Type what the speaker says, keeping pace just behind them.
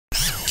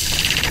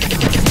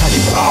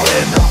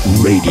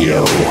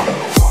Radio.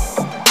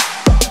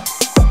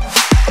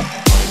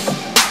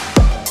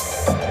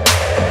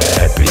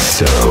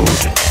 Episode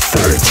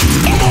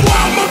 30. All my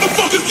wild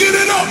motherfuckers get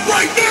it up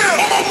right now.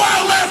 All my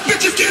wild ass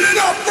bitches get it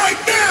up right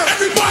now.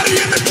 Everybody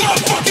in the club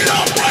fuck it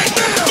up right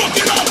now. Fuck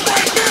it up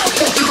right now.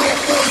 Fuck it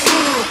up right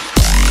now.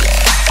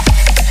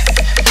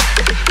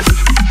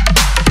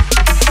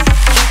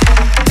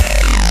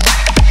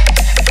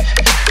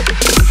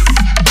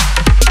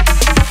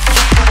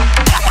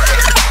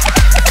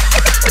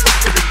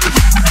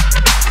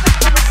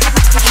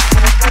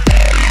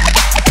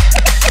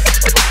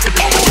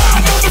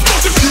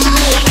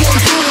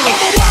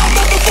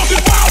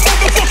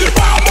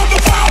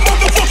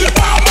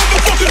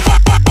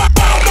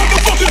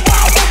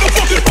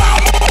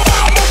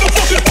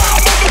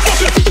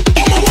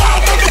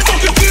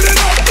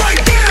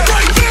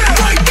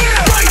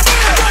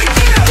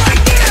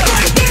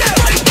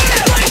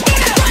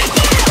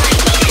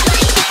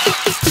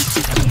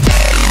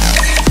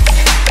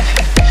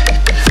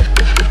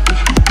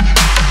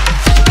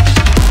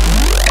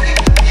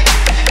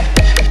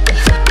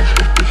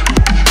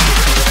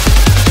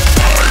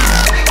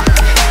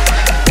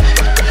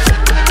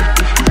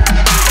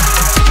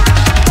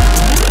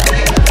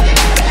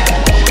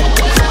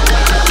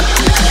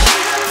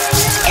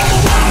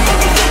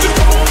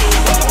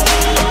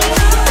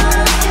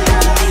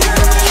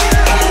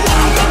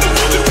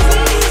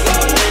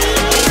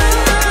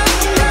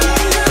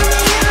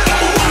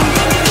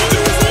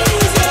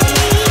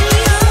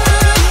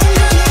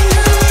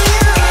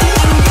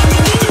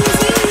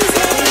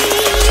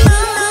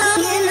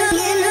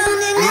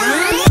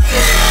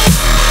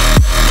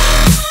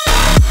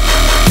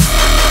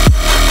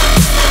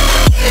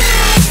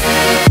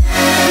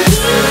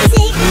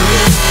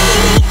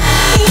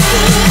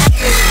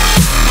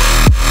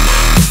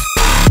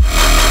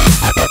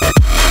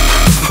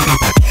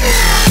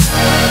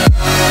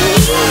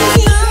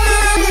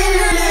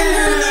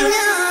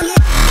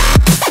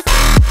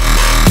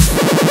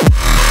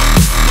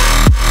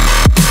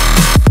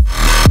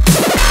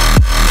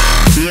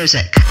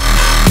 Music.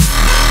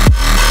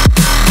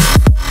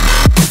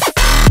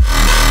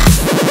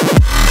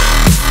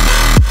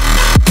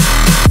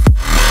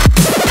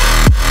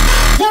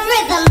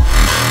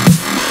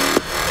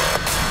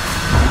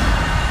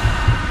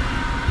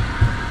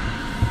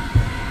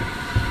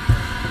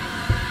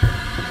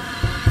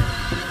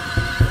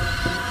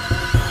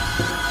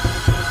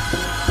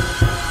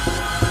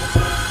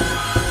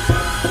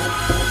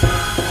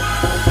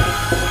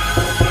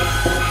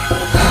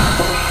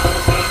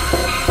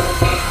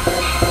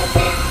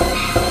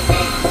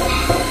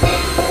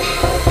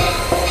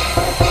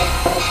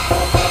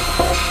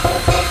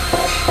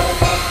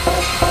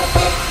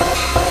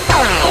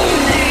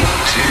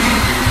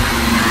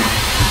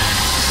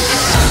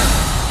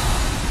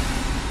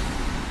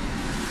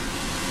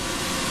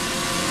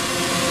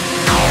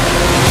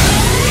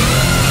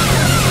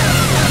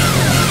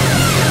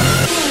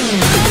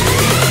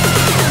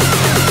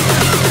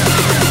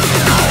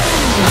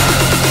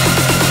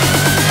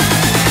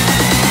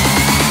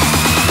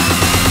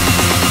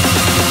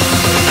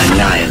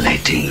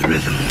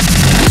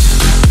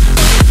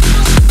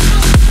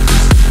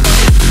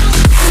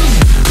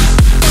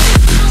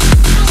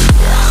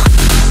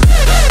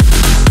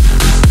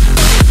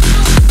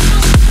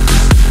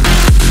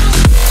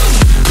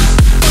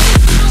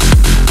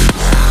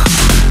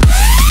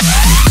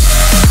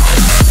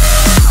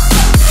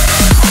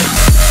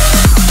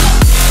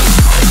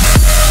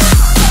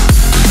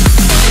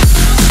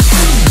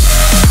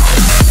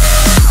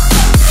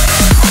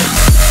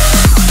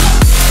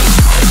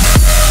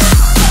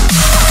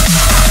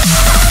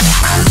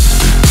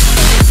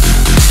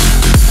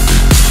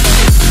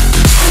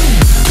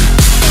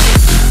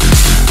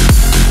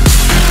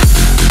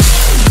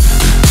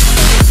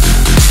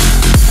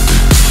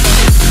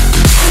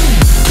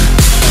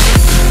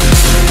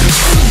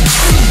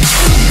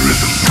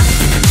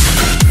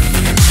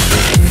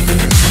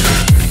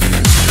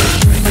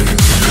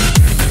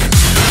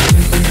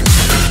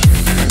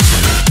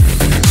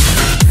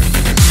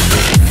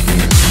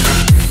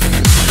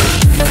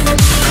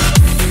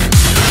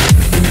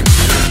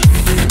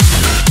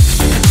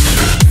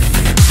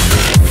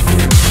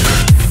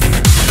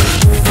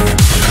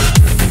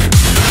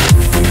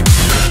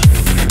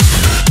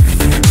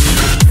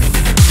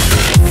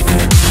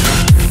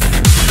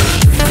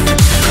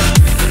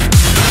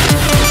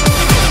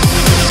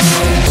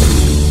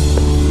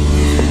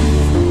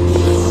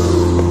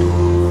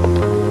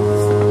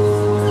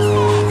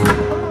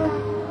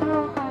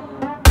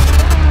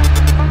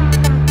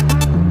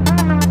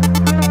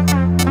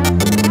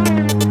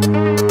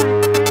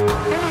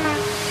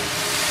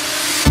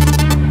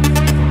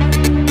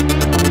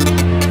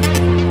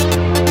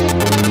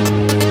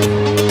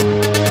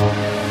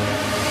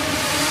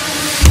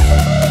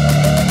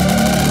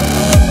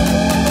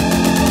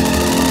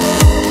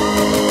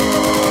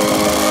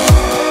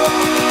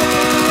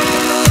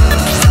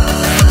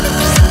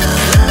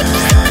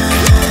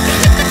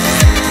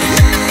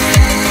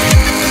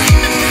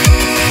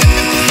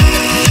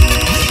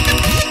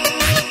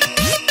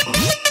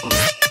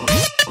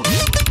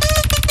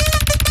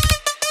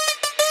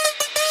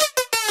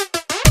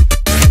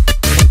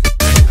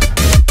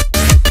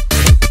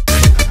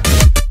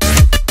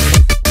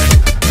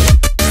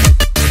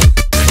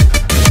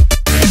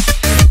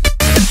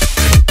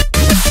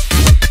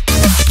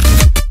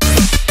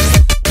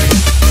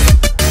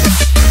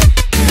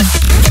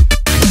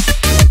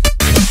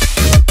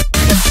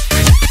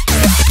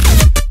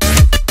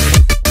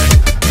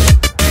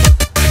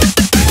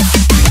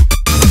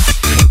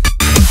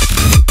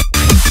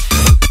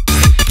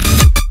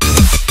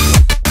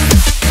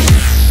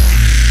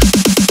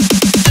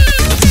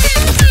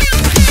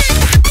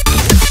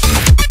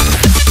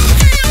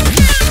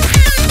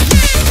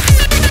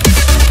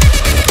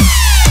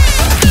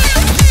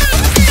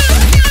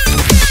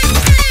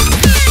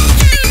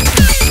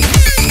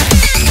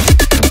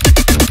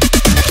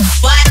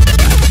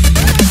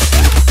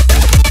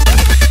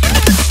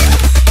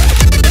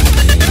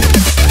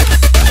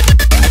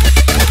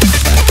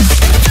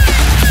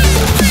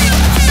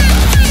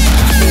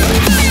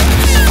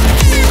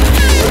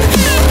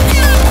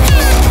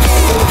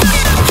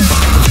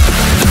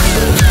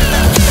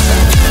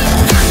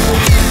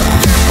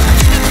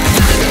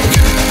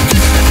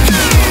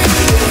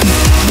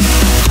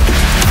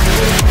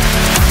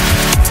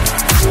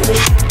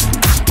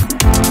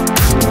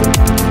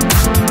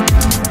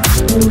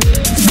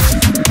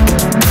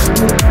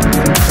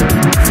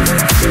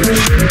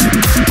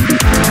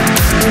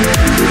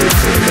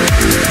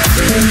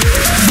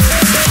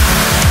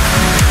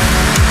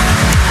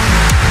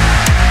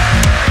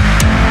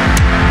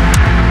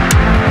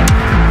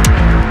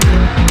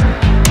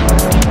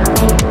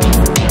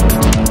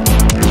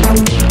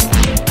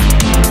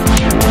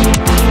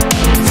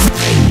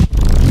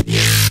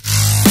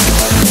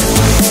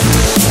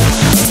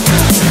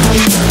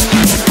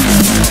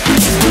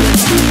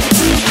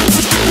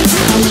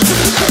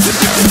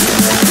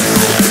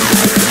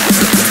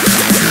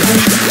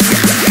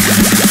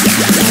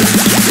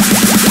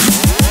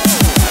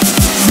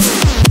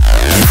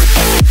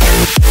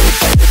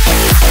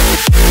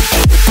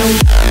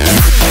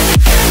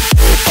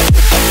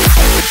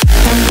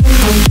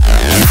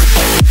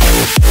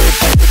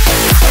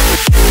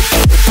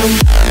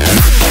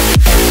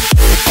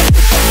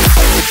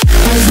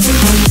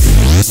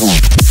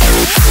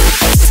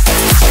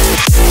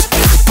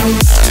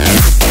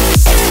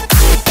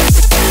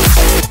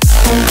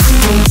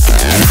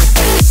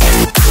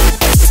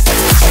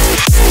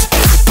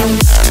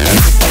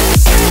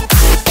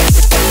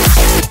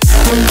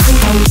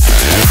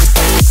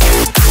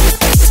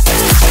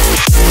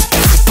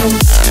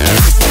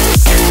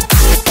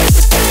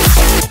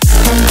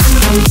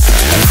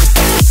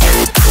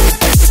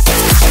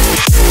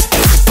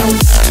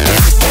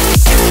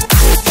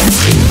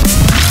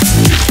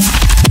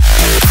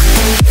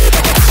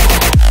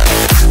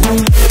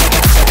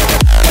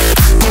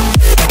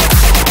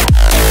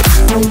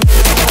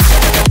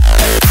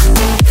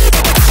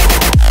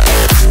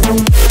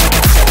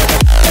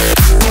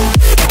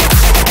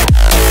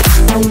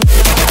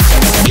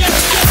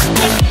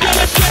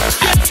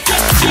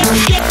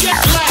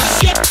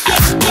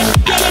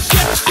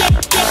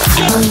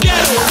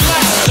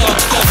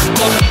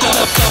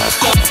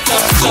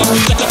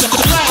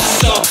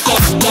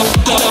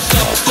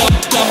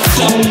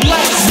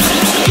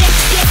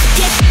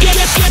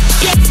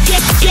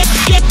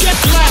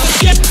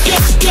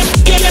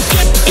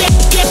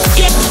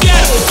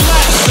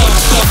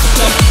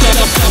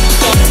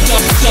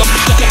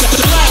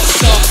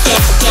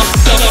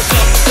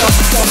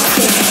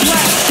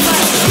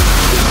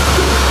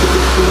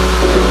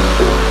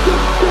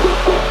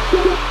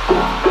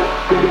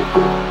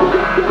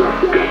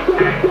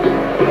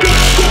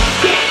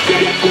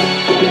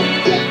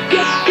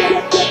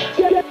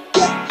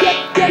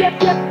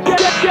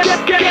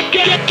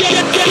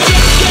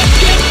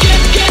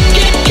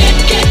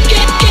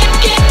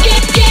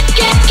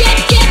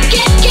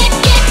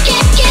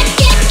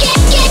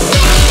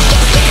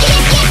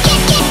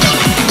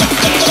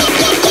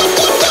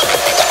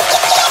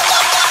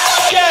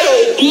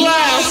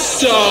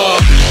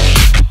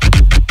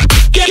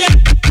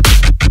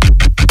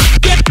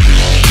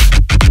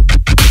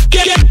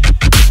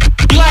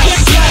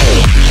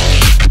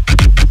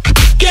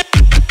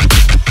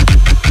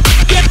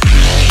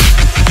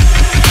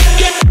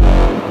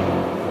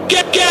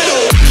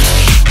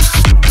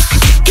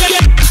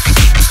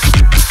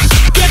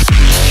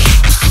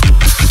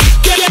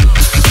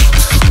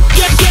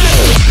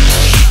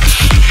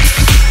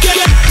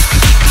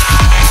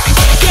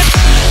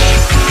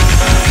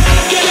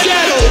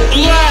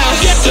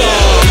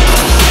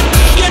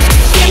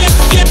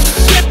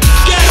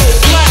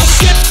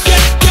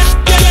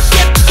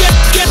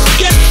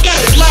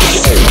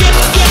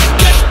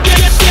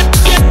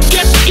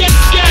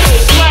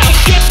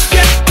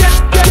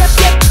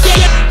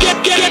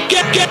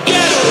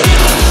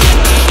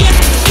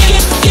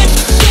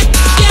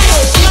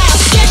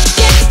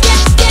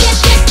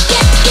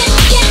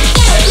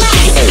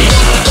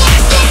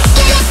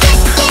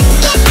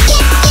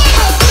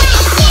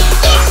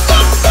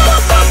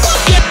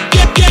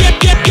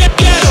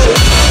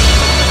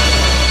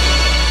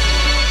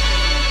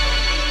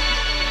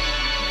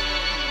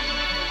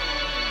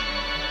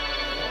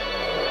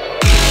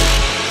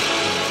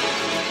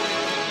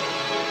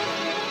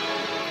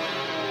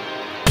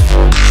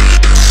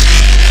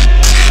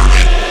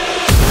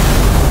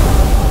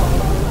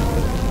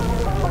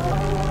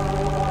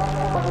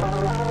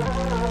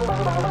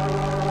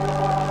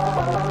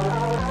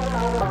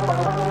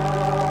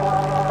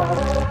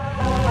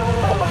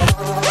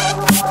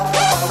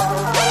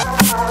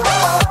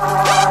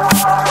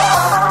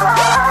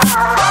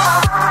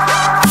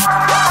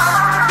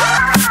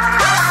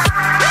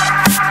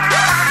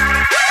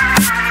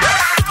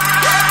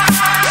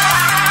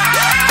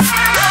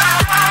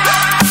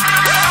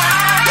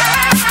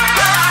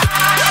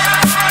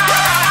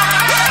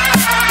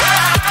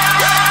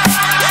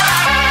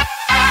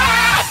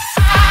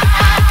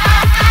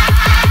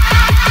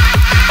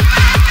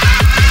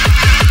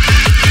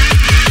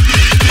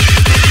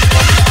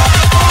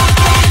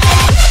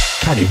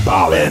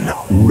 Kannibalen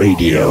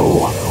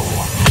Radio.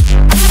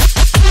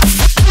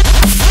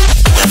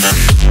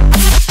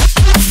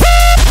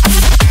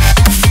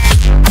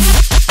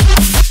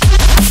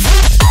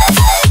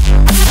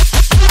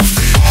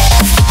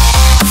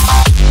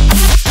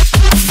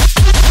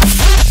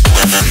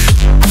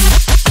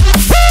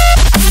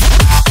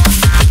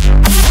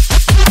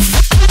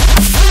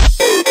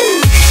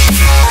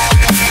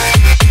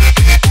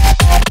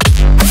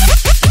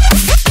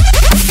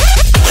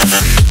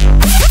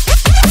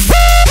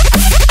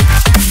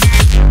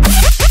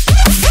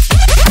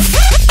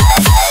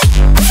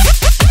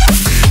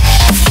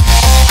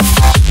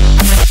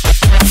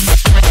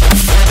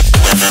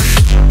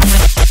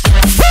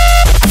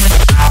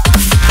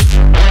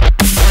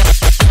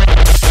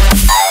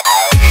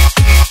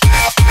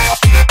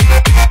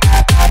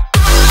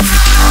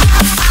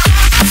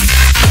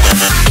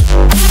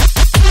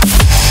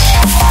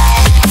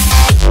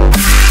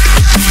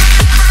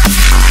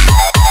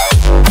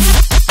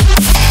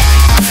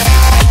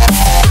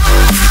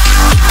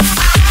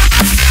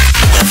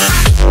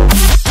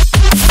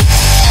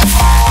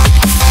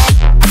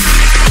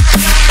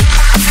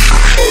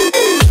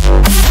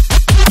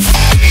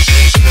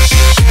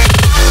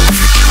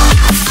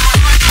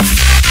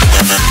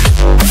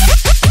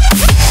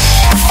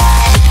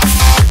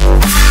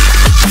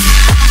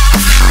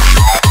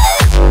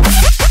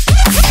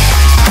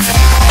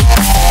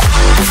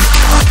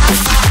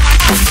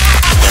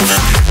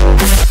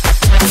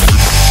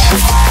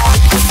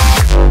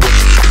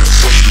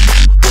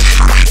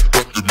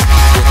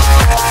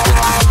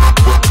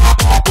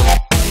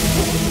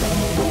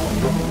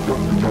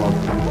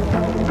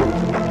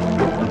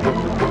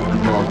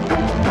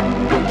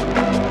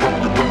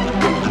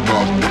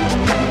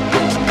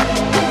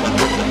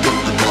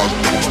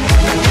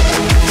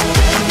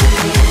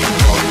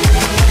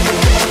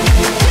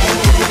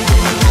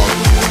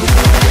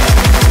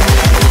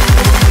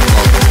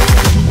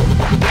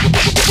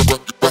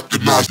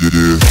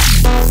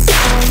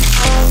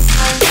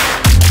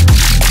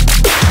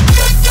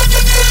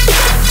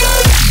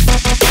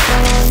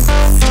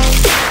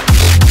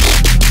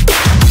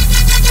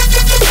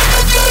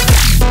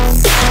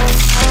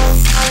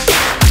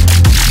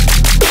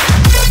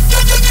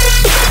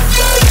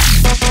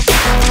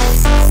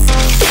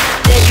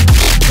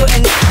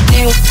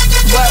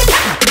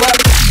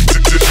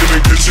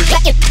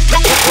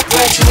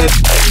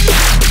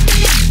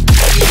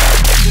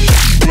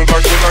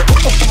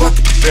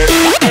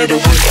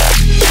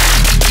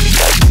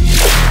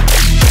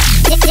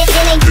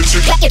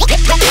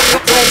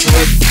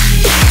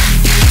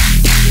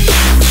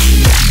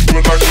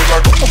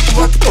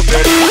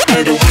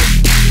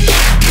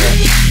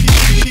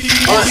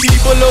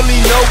 People only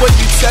know what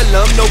you tell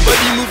them.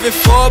 Nobody moving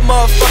forward,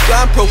 motherfucker,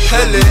 I'm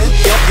propelling.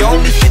 You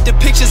only fit the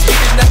pictures, we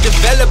did not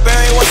develop.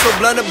 Ain't one so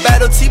blunt a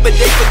battle T, but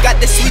they forgot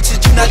the switches,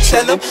 you not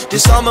tell them.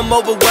 Disarm them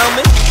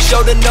overwhelming,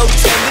 show the no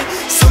tending.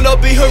 Soon I'll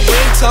be her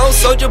ringtone,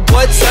 soldier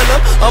boy tell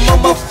them I'm on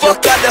my fuck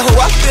out the hoe,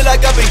 I feel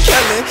like I've been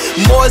killing.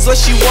 More is what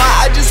she want,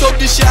 I just hope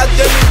this shit out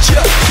there in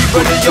chill. Keep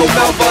running your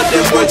mouth, all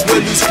them words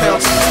will lose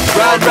counts.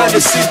 Ride round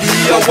the city,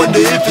 I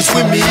wonder if it's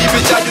with me.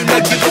 Bitch, I do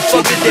not give a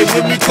fuck if they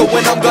with me, cause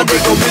when I'm gone they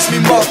gon' miss me.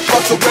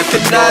 Motherfucker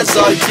recognize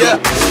her,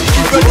 yeah.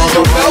 Keep running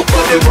your mouth,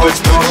 all them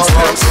words will lose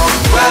counts.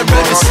 Ride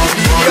round the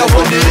city, I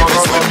wonder if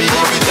it's with me.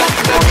 Bitch, I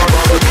do not give a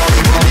fuck if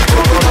they with me,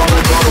 cause when I'm gone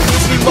they gon'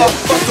 miss me.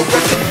 Motherfucker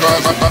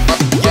recognize her,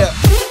 yeah.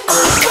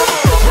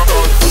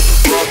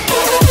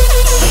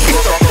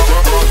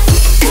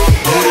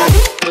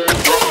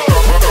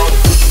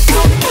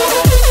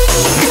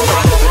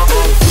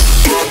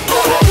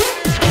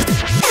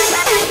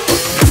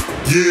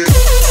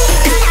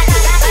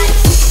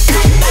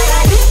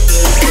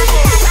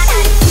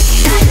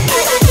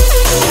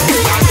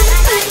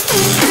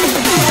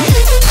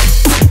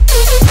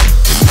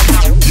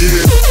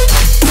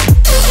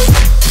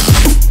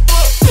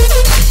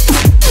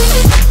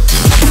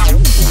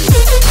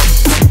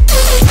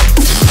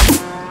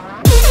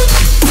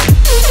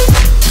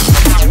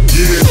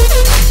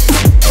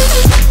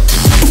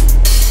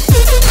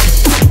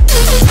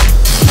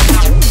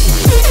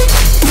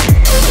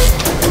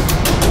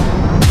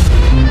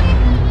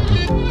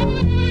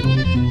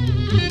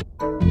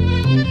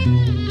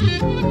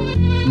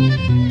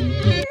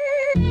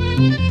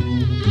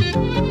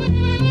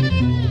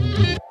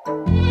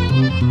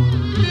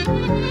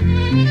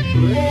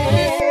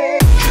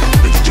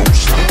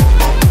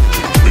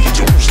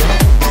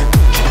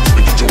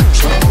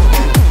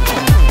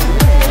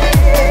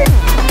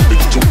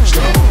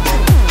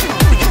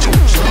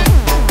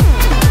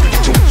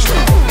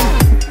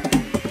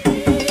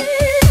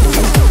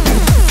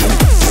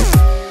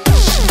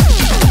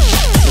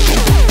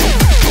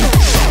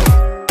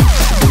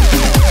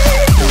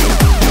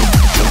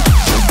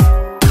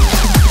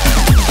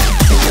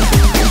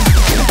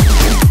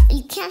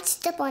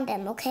 On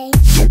them, okay?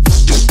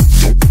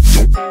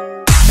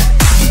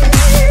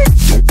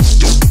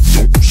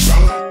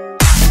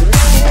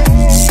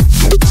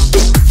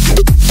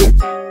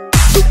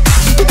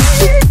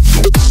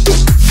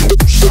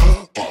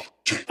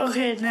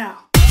 Okay, now.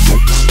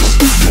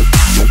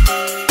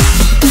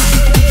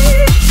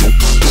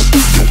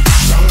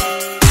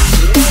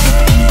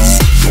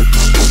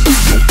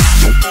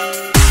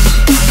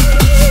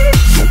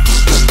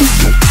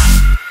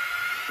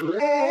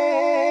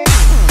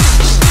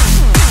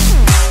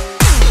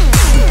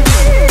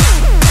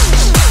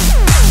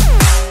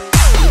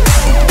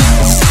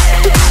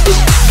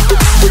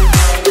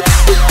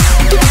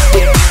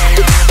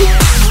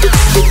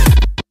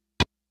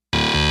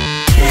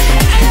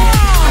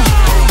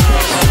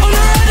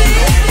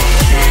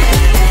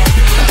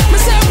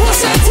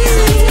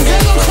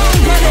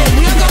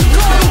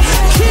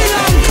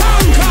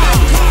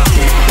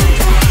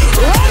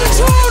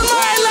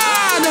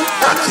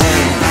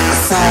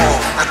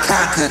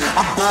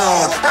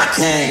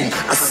 came,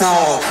 I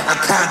saw, I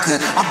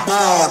conquered, I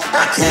bought.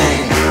 I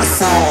came, I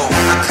saw,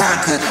 I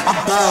conquered, I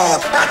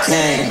bought. I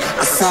came,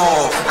 I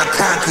saw, I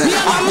conquered,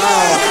 I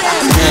bought.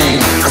 I came,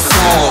 I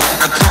saw,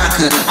 I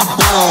conquered, I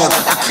bought.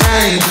 I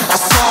came, I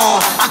saw,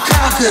 I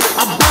conquered,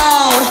 I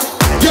bought.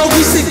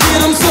 Yogi said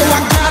get him, so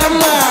I got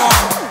him out.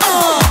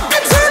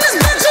 And turn this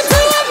bitch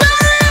into a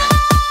burial.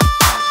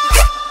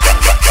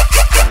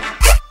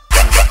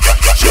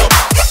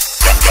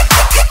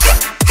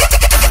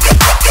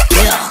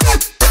 Yeah.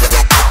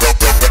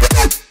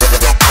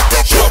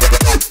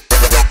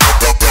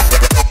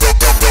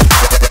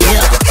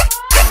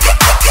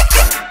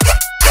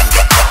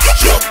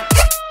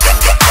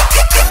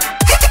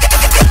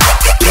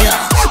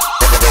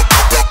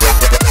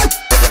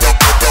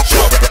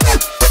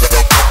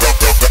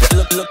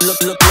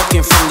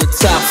 Looking from the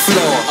top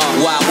floor,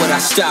 why would I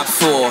stop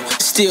for?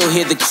 Still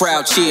hear the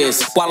crowd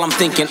cheers while I'm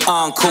thinking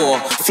encore.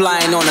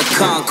 Flying on a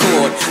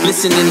Concorde,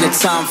 listening to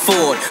Tom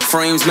Ford.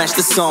 Frames match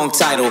the song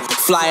title,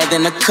 flyer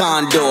than a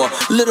condor.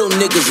 Little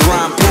niggas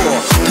rhyme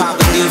poor,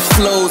 poverty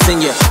flows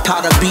in your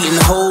powder beating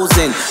holes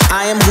in.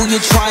 I am who you're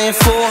trying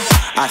for?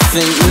 I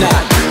think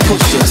not.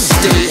 Pusher,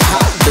 stay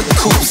hot, the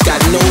coops got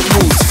no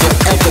roots.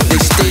 Forever they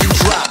stay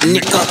dropped,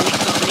 nigga.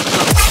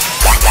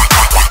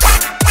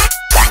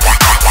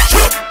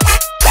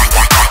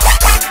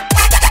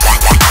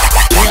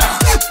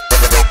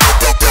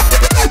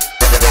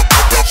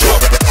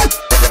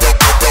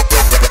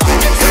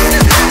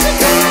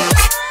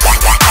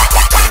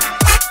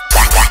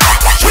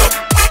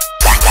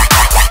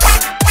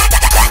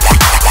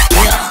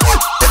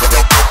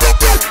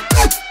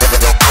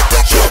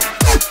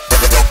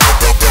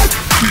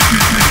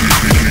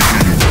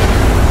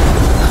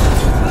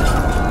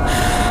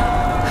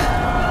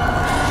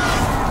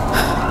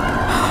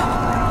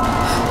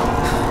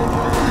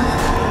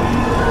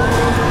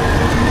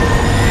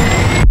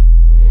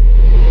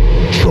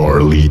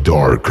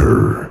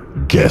 Darker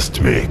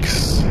guest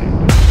mix.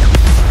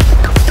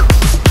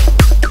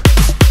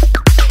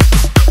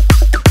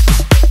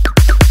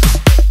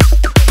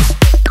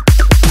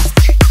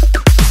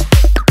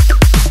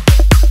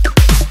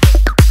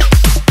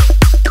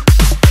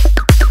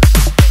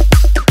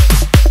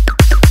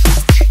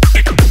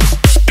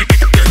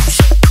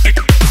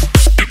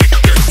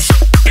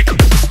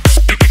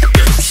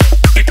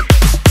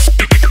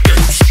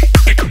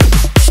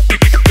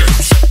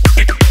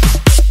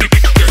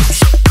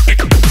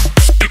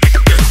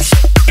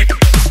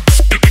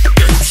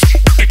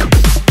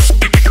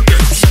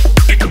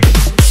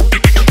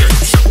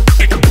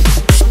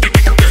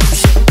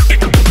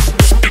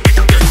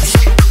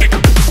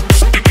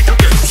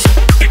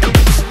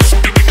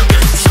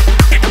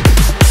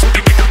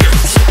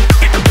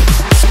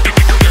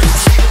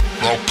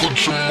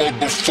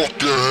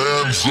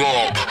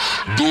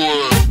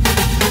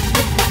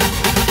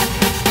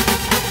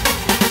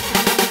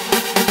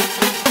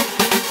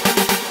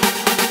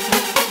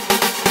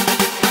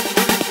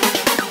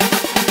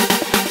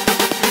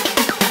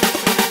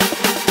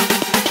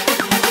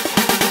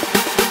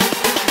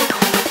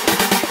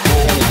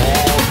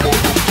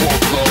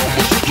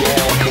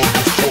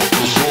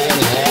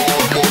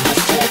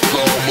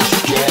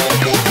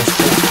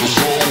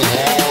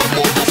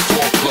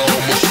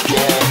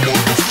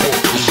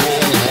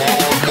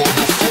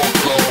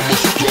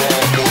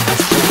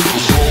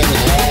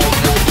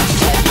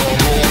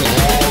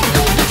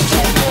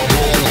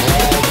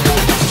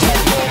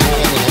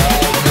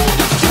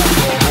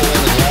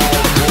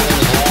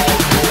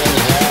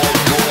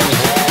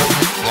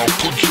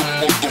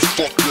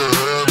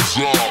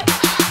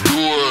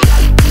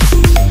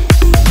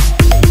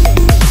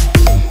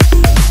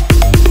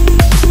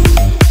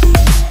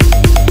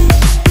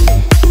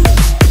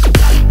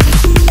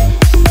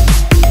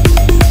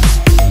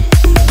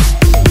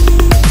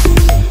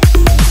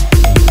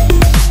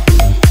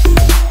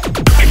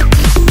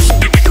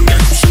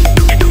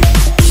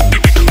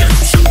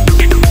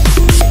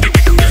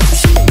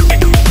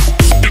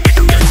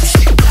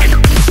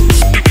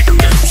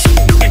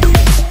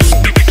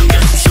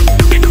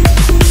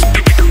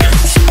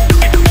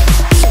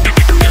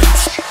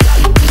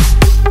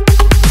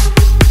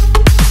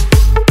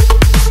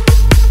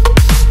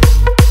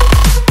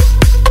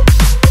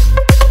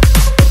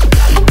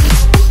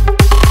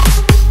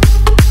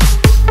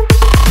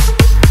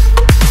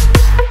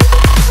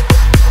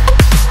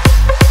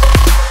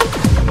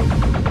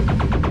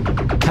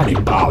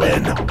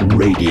 Kannibalen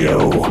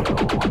Radio.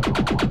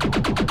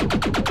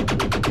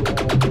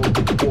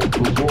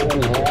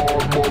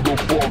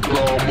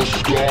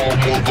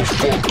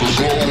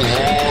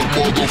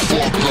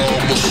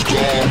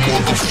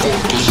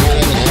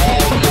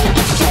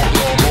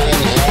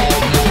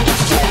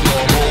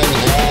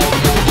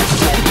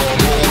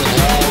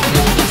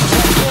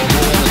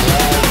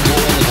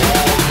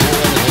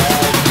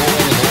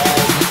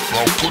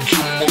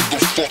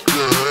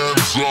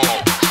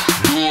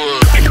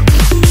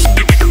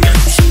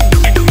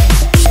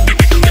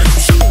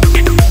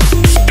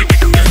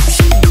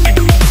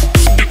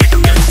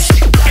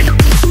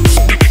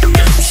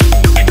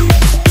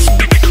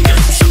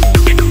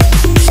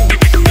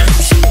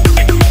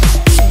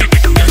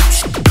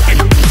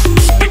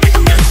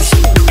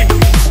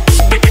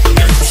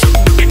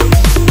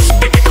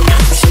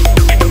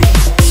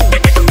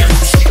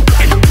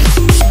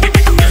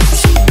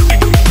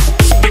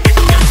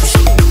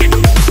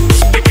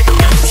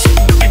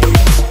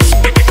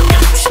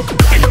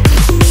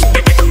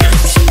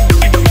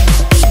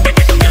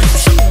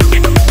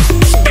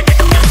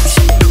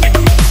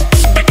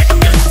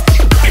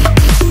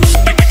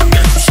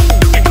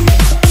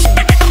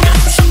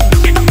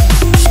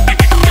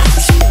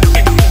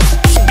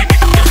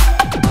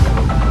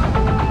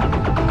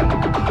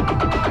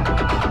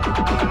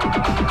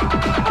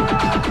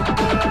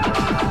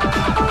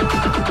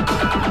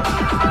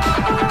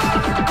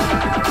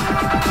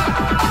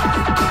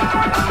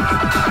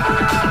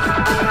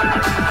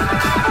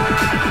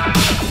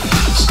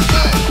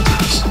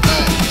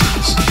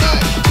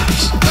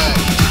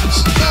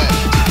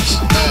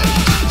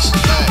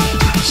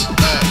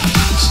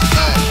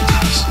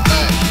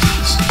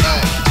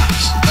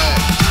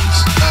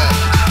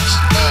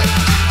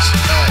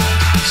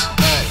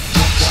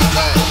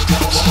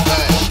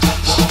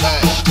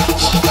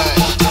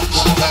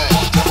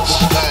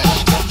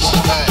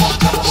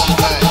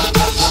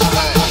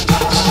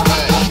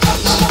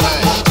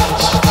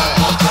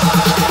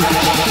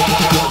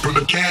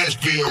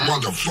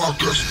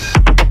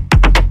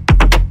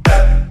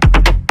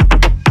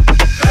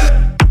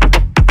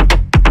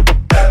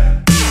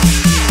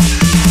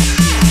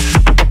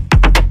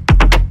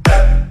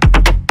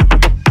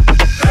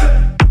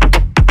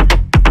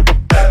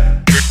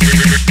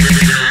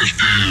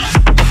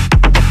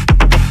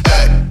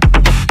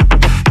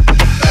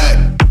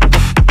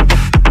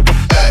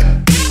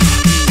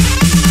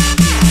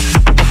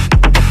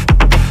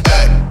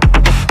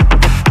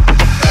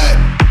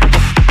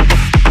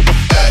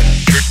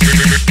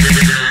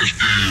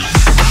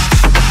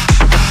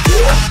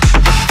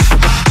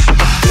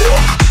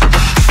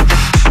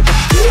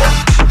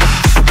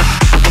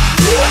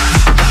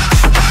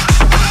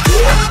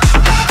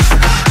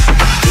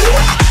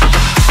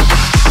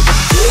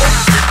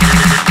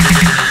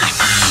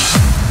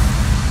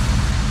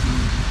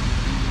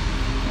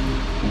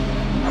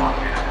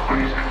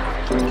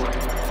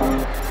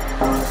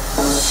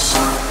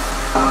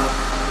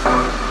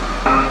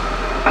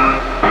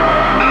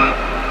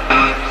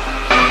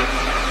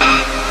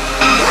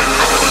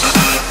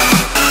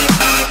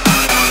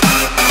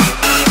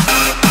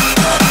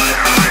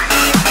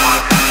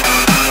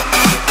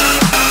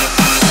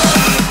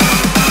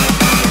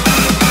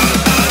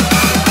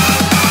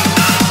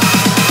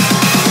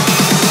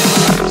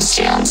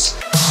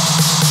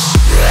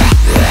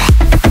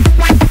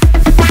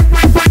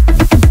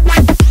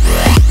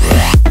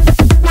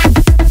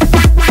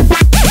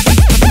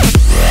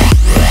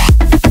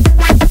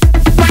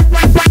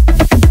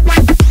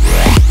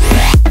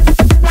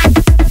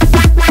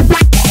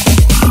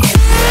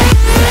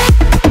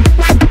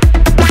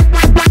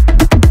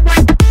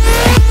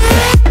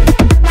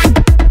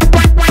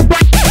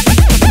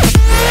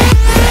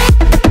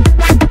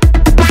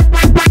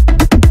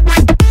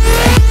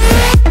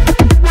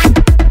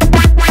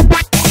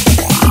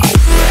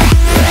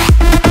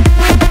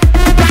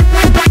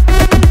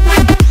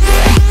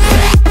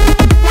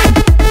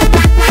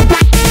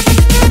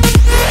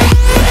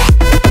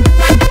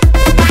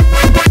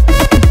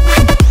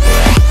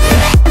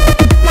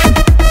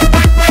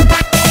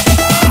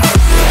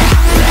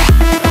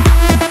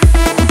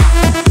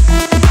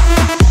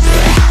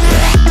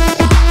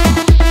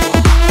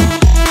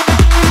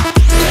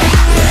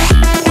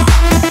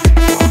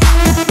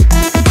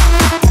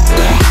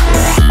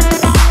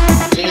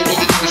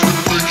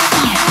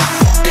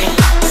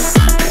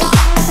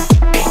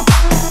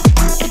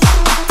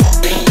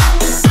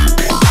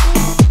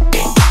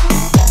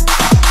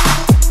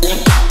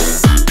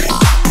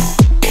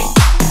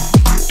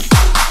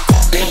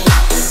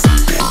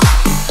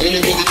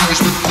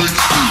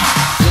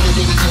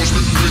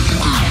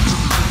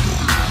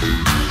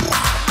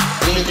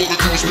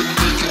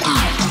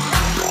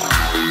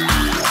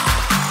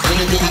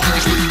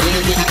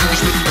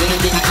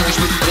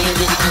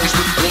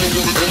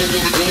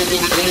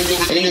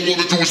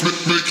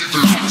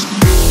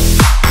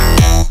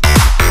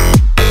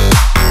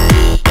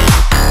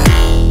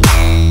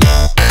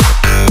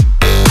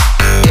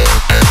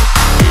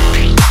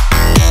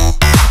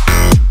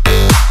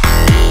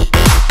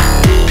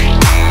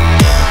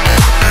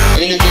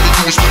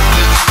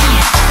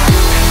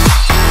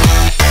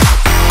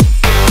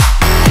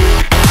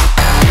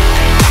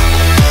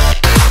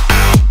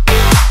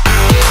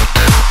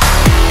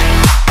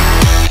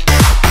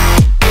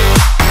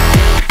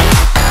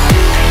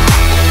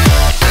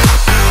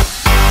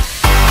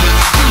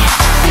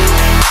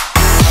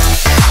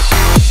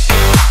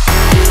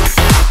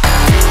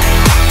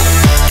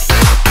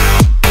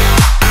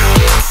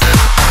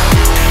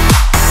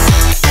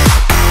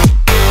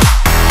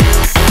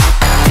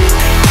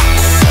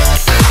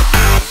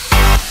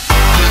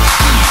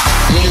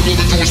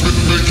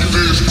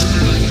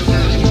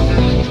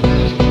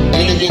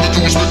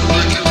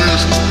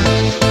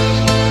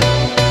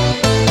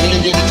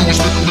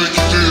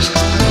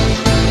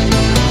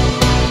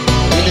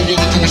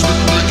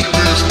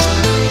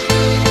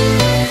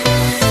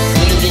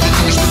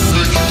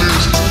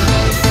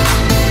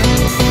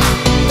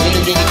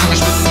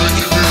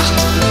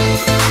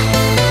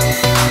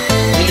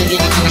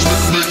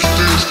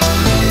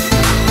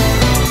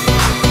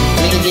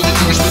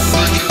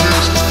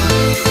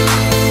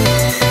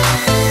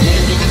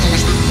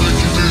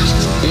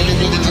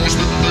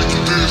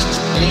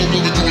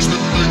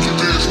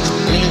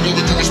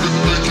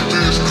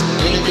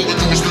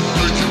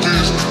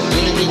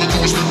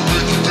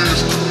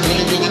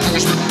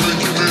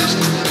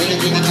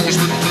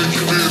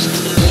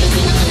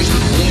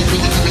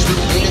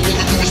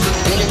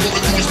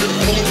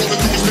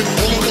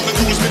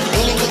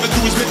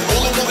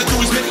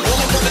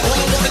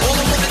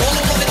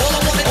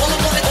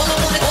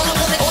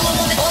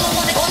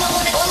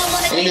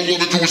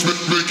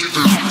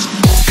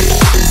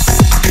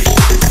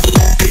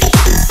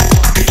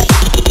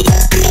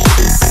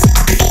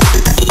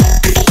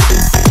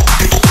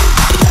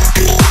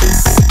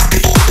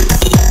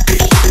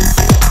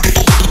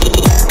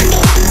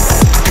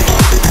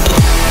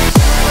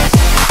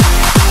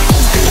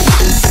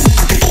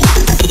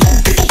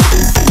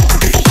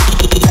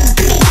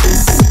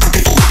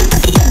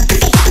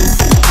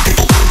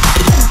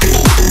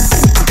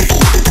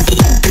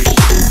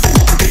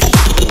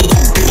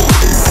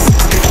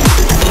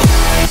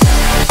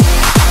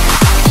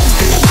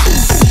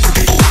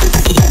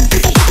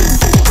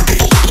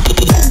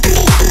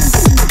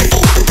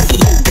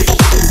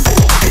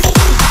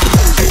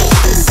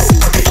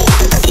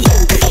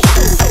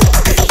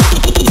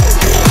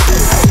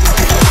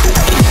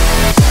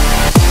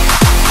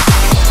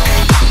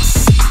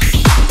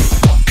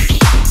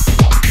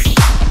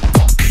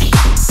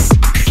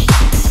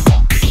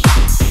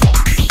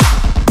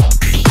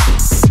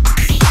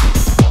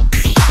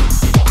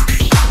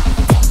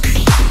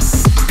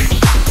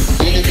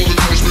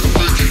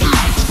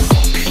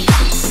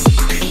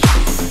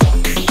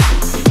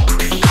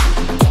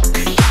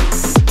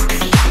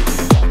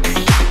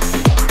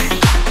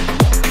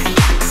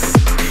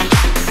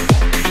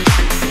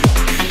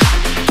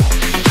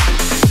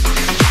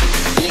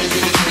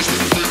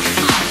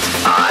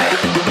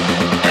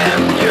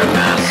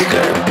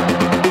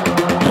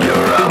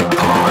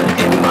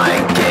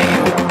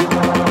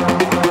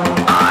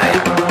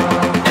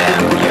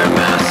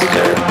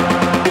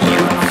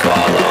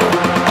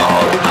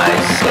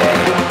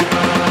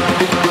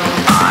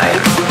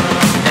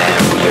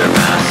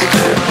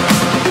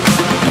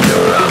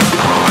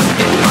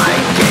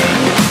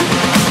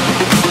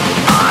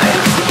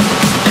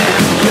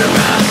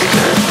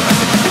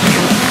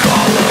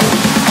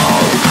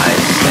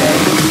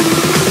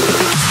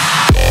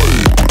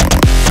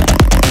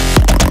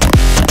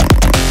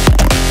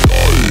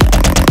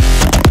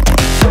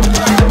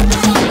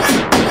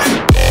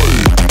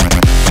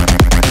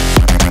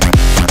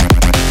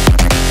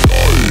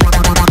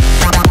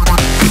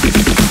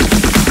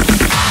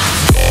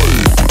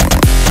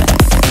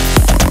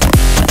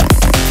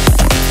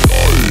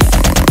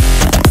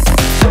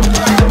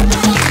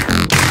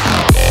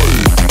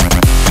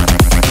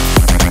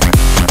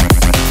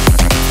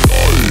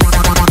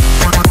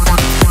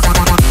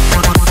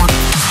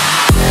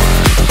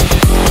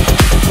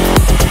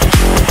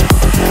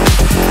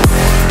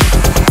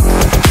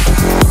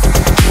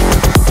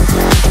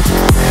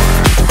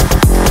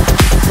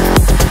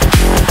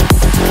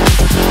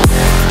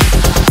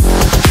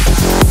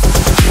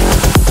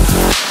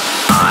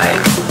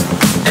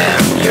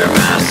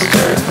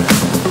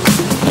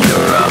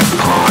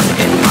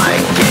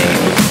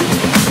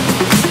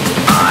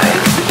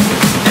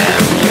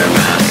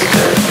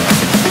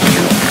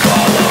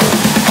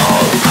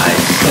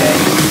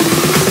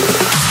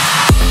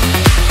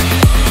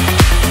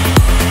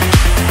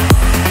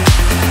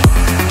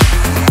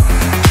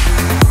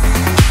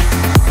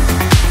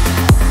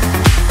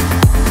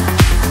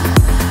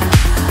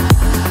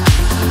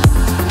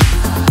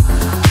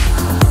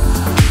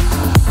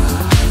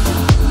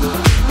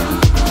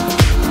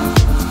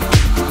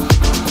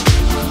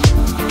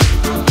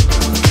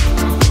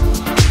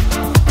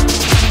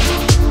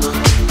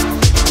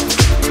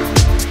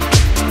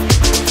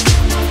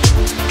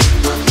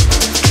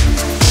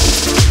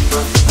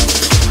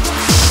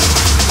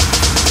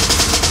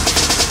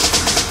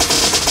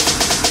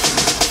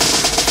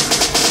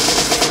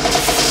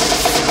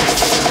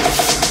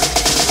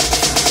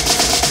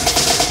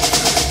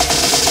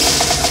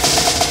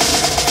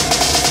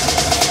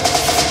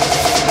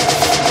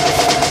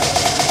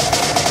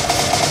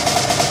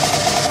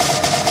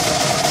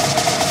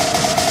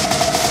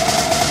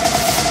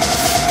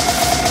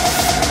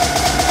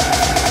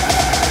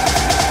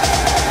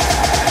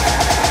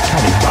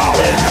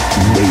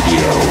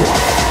 Radio.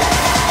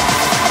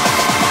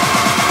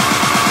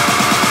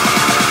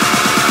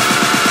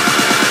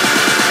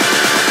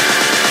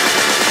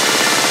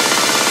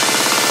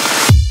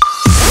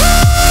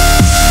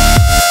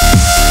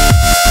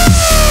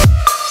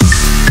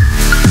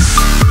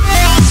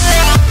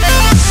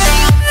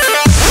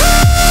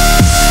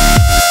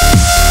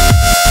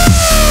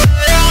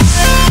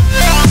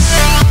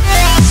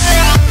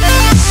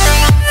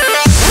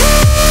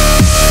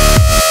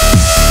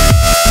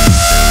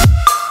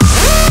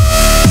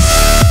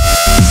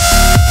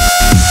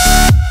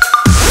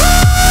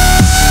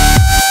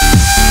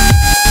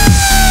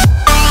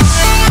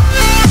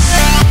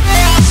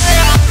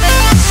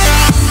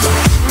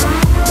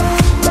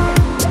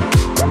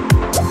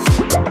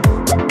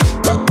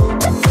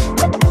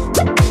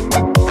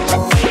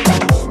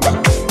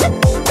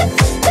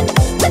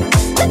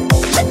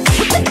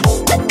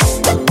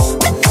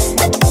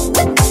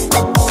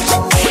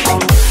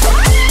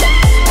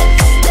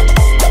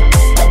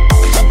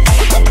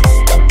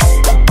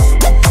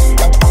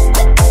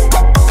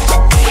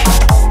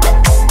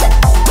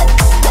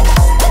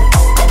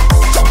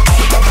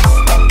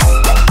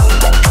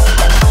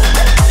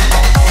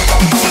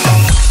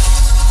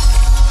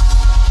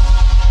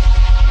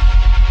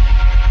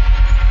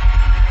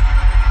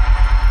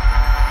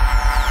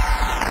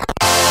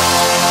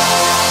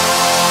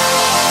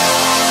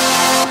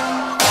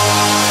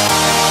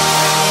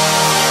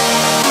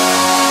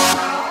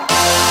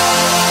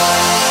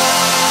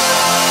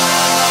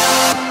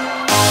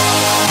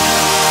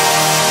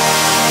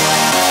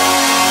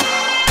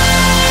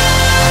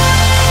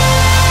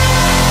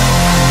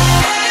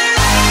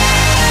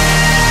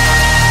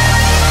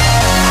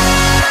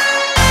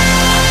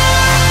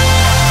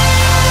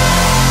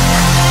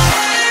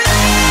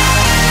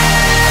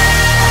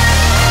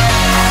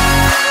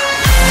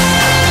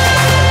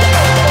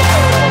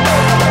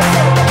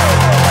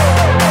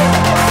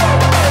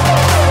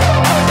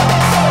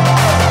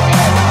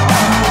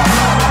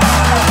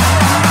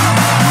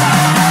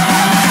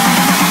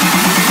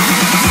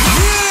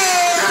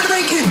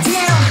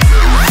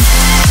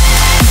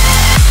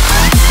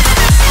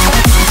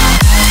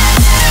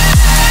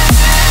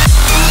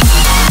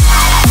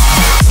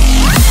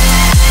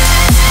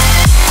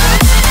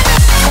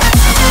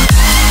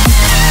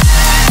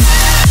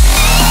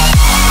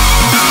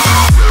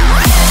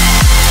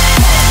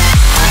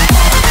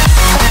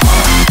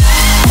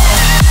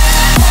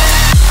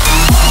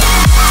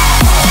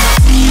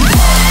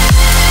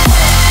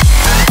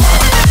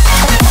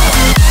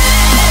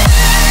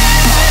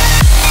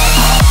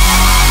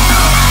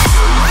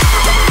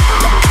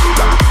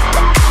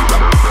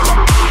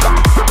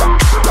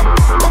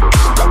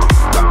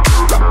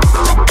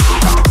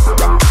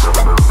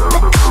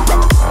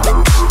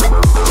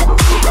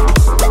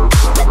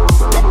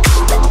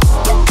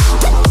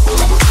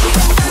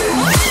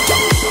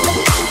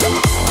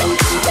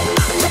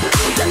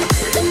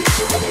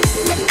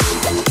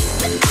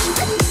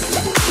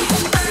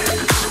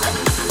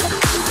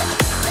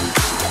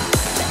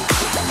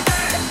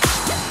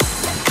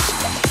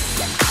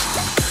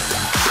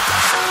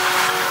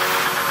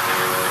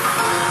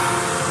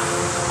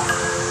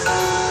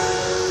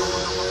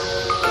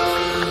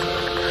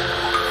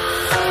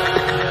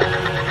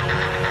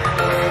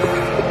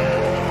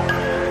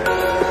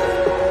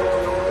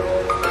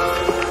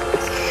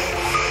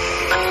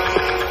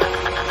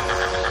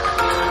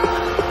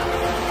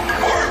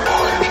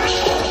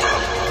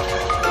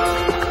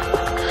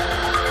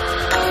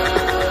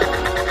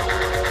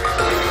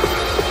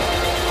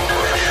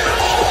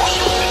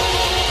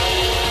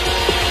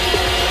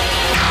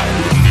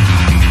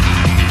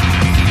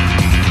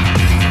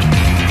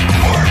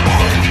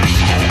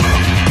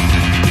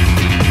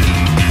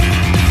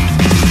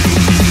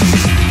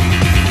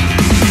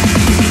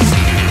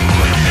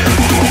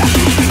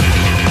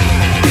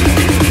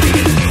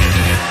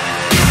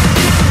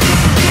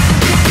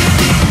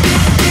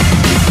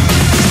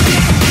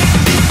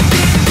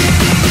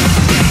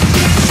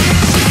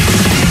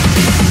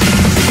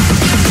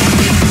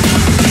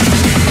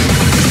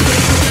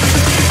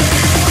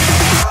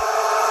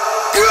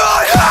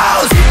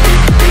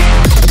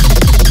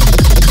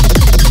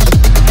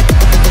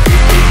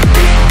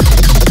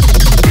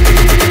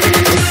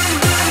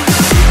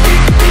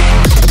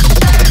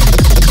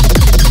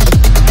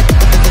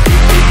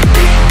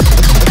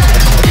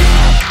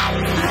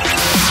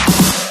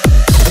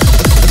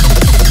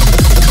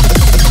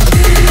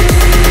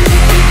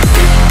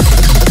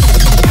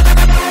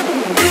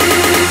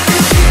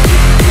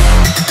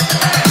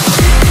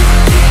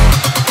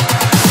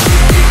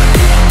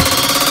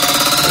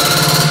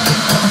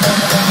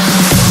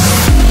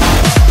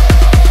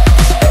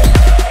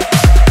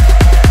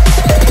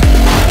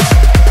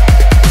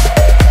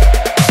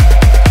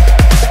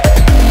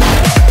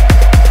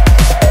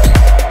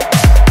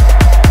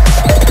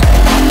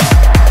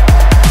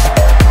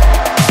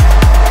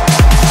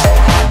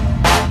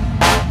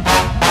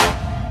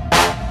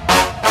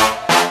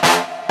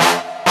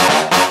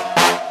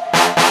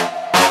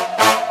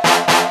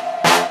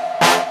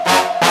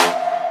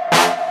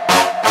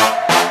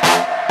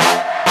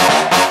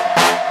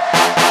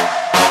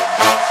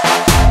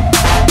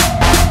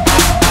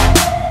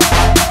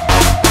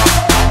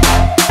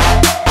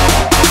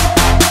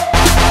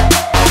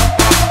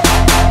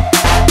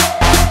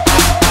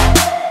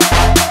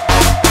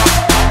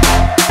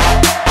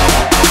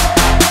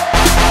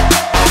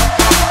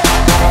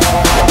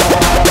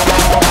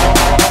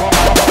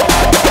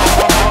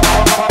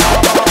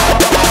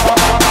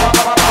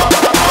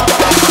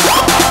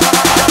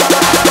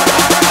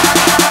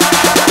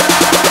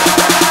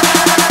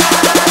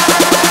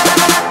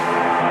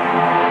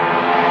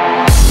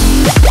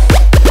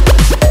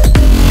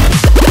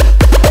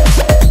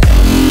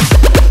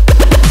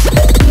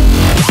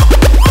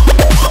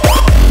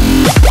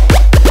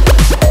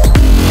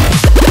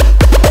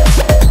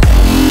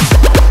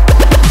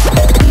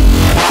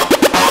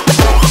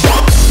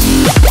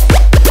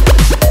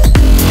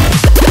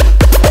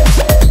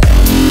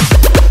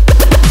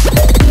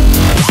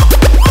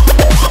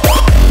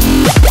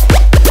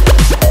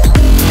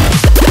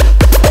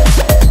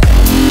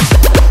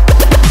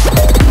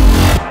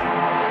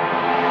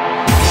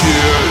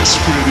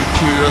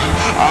 clear,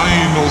 I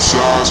ain't no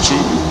size 2,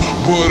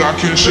 but I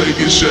can shake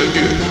it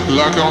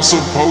like I'm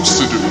supposed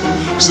to do.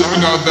 Cause I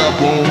got that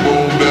boom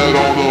boom that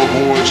all the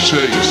boys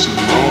chase, and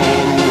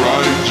all the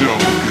right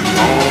junk in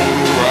all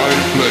the right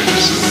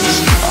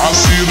places. I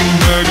see the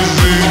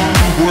magazine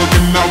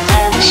working out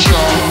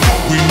Photoshop.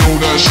 We know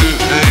that shit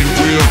ain't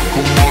real,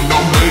 come on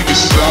now make it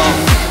stop.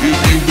 If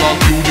you got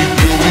beauty,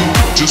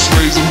 just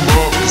raise them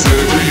up, cause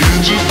every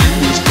inch of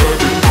you is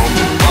perfect from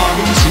the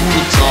bottom to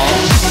the top.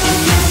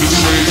 Just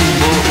raise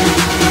them up.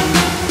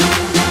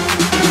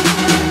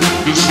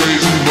 Just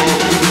raise them up.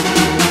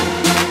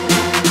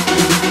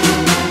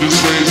 Just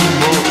raise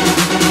them up.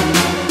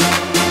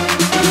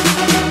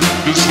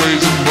 Just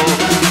raise them up.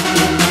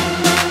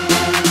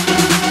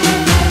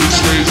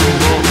 Just raise them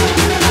up.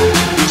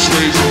 Just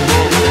raise them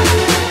up.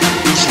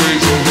 Just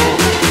raise them up.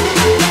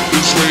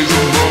 Just raise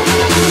them up.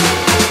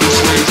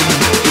 Just raise them.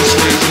 Just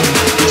raise them.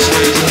 Just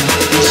raise them.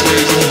 Just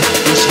raise them.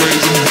 Just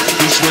raise them.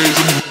 Just raise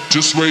them.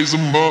 Just raise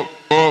them up.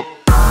 Up.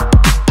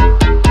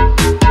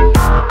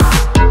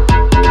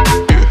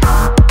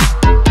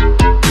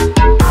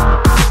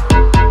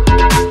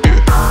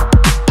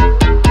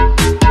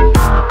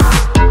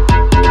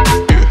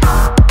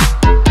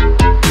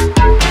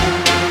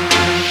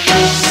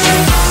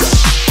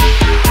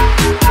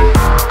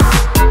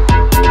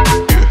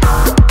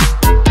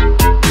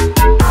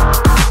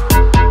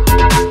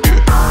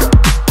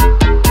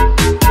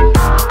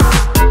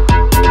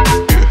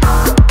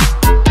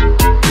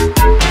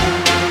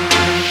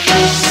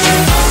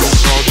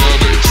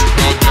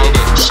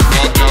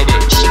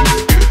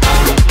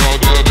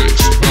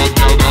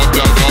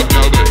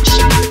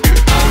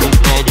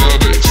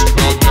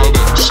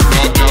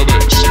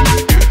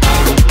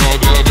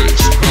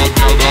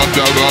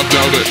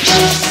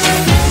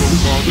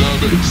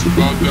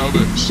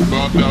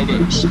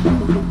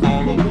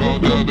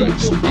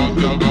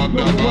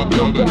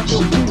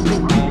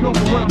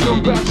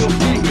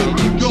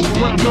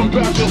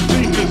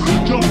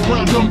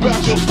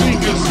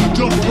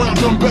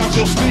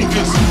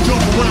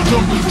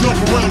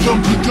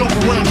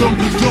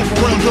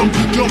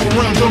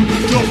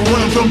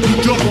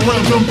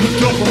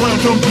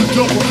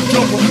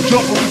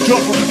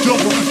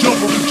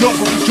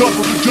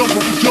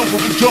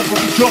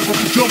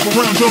 Jump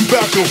around, jump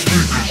back your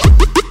speakers.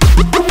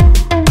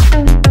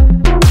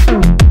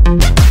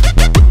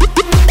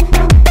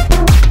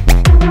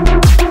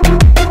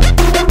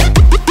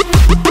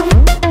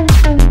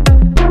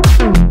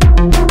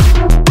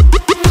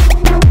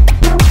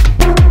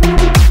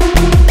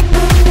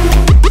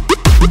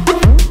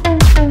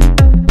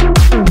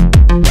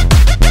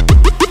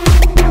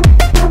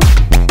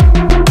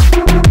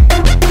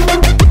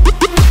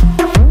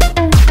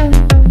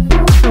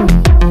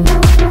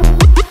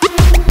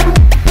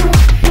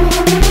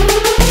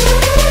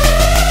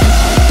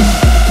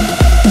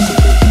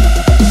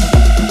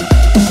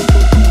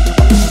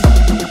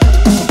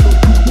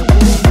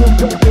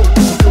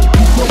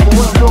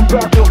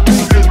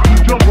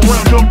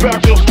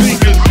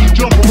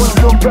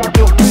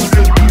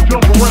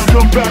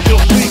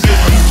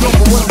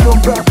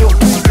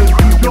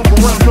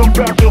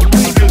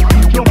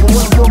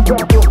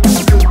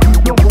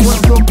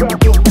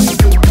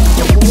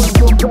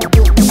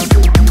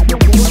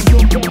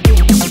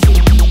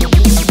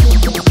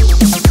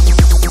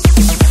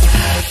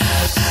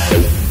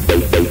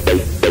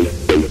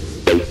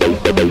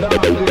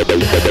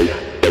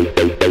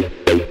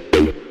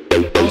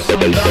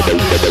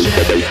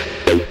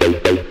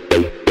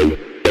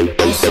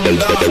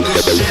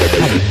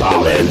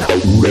 Kannibalen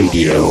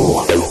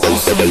Radio.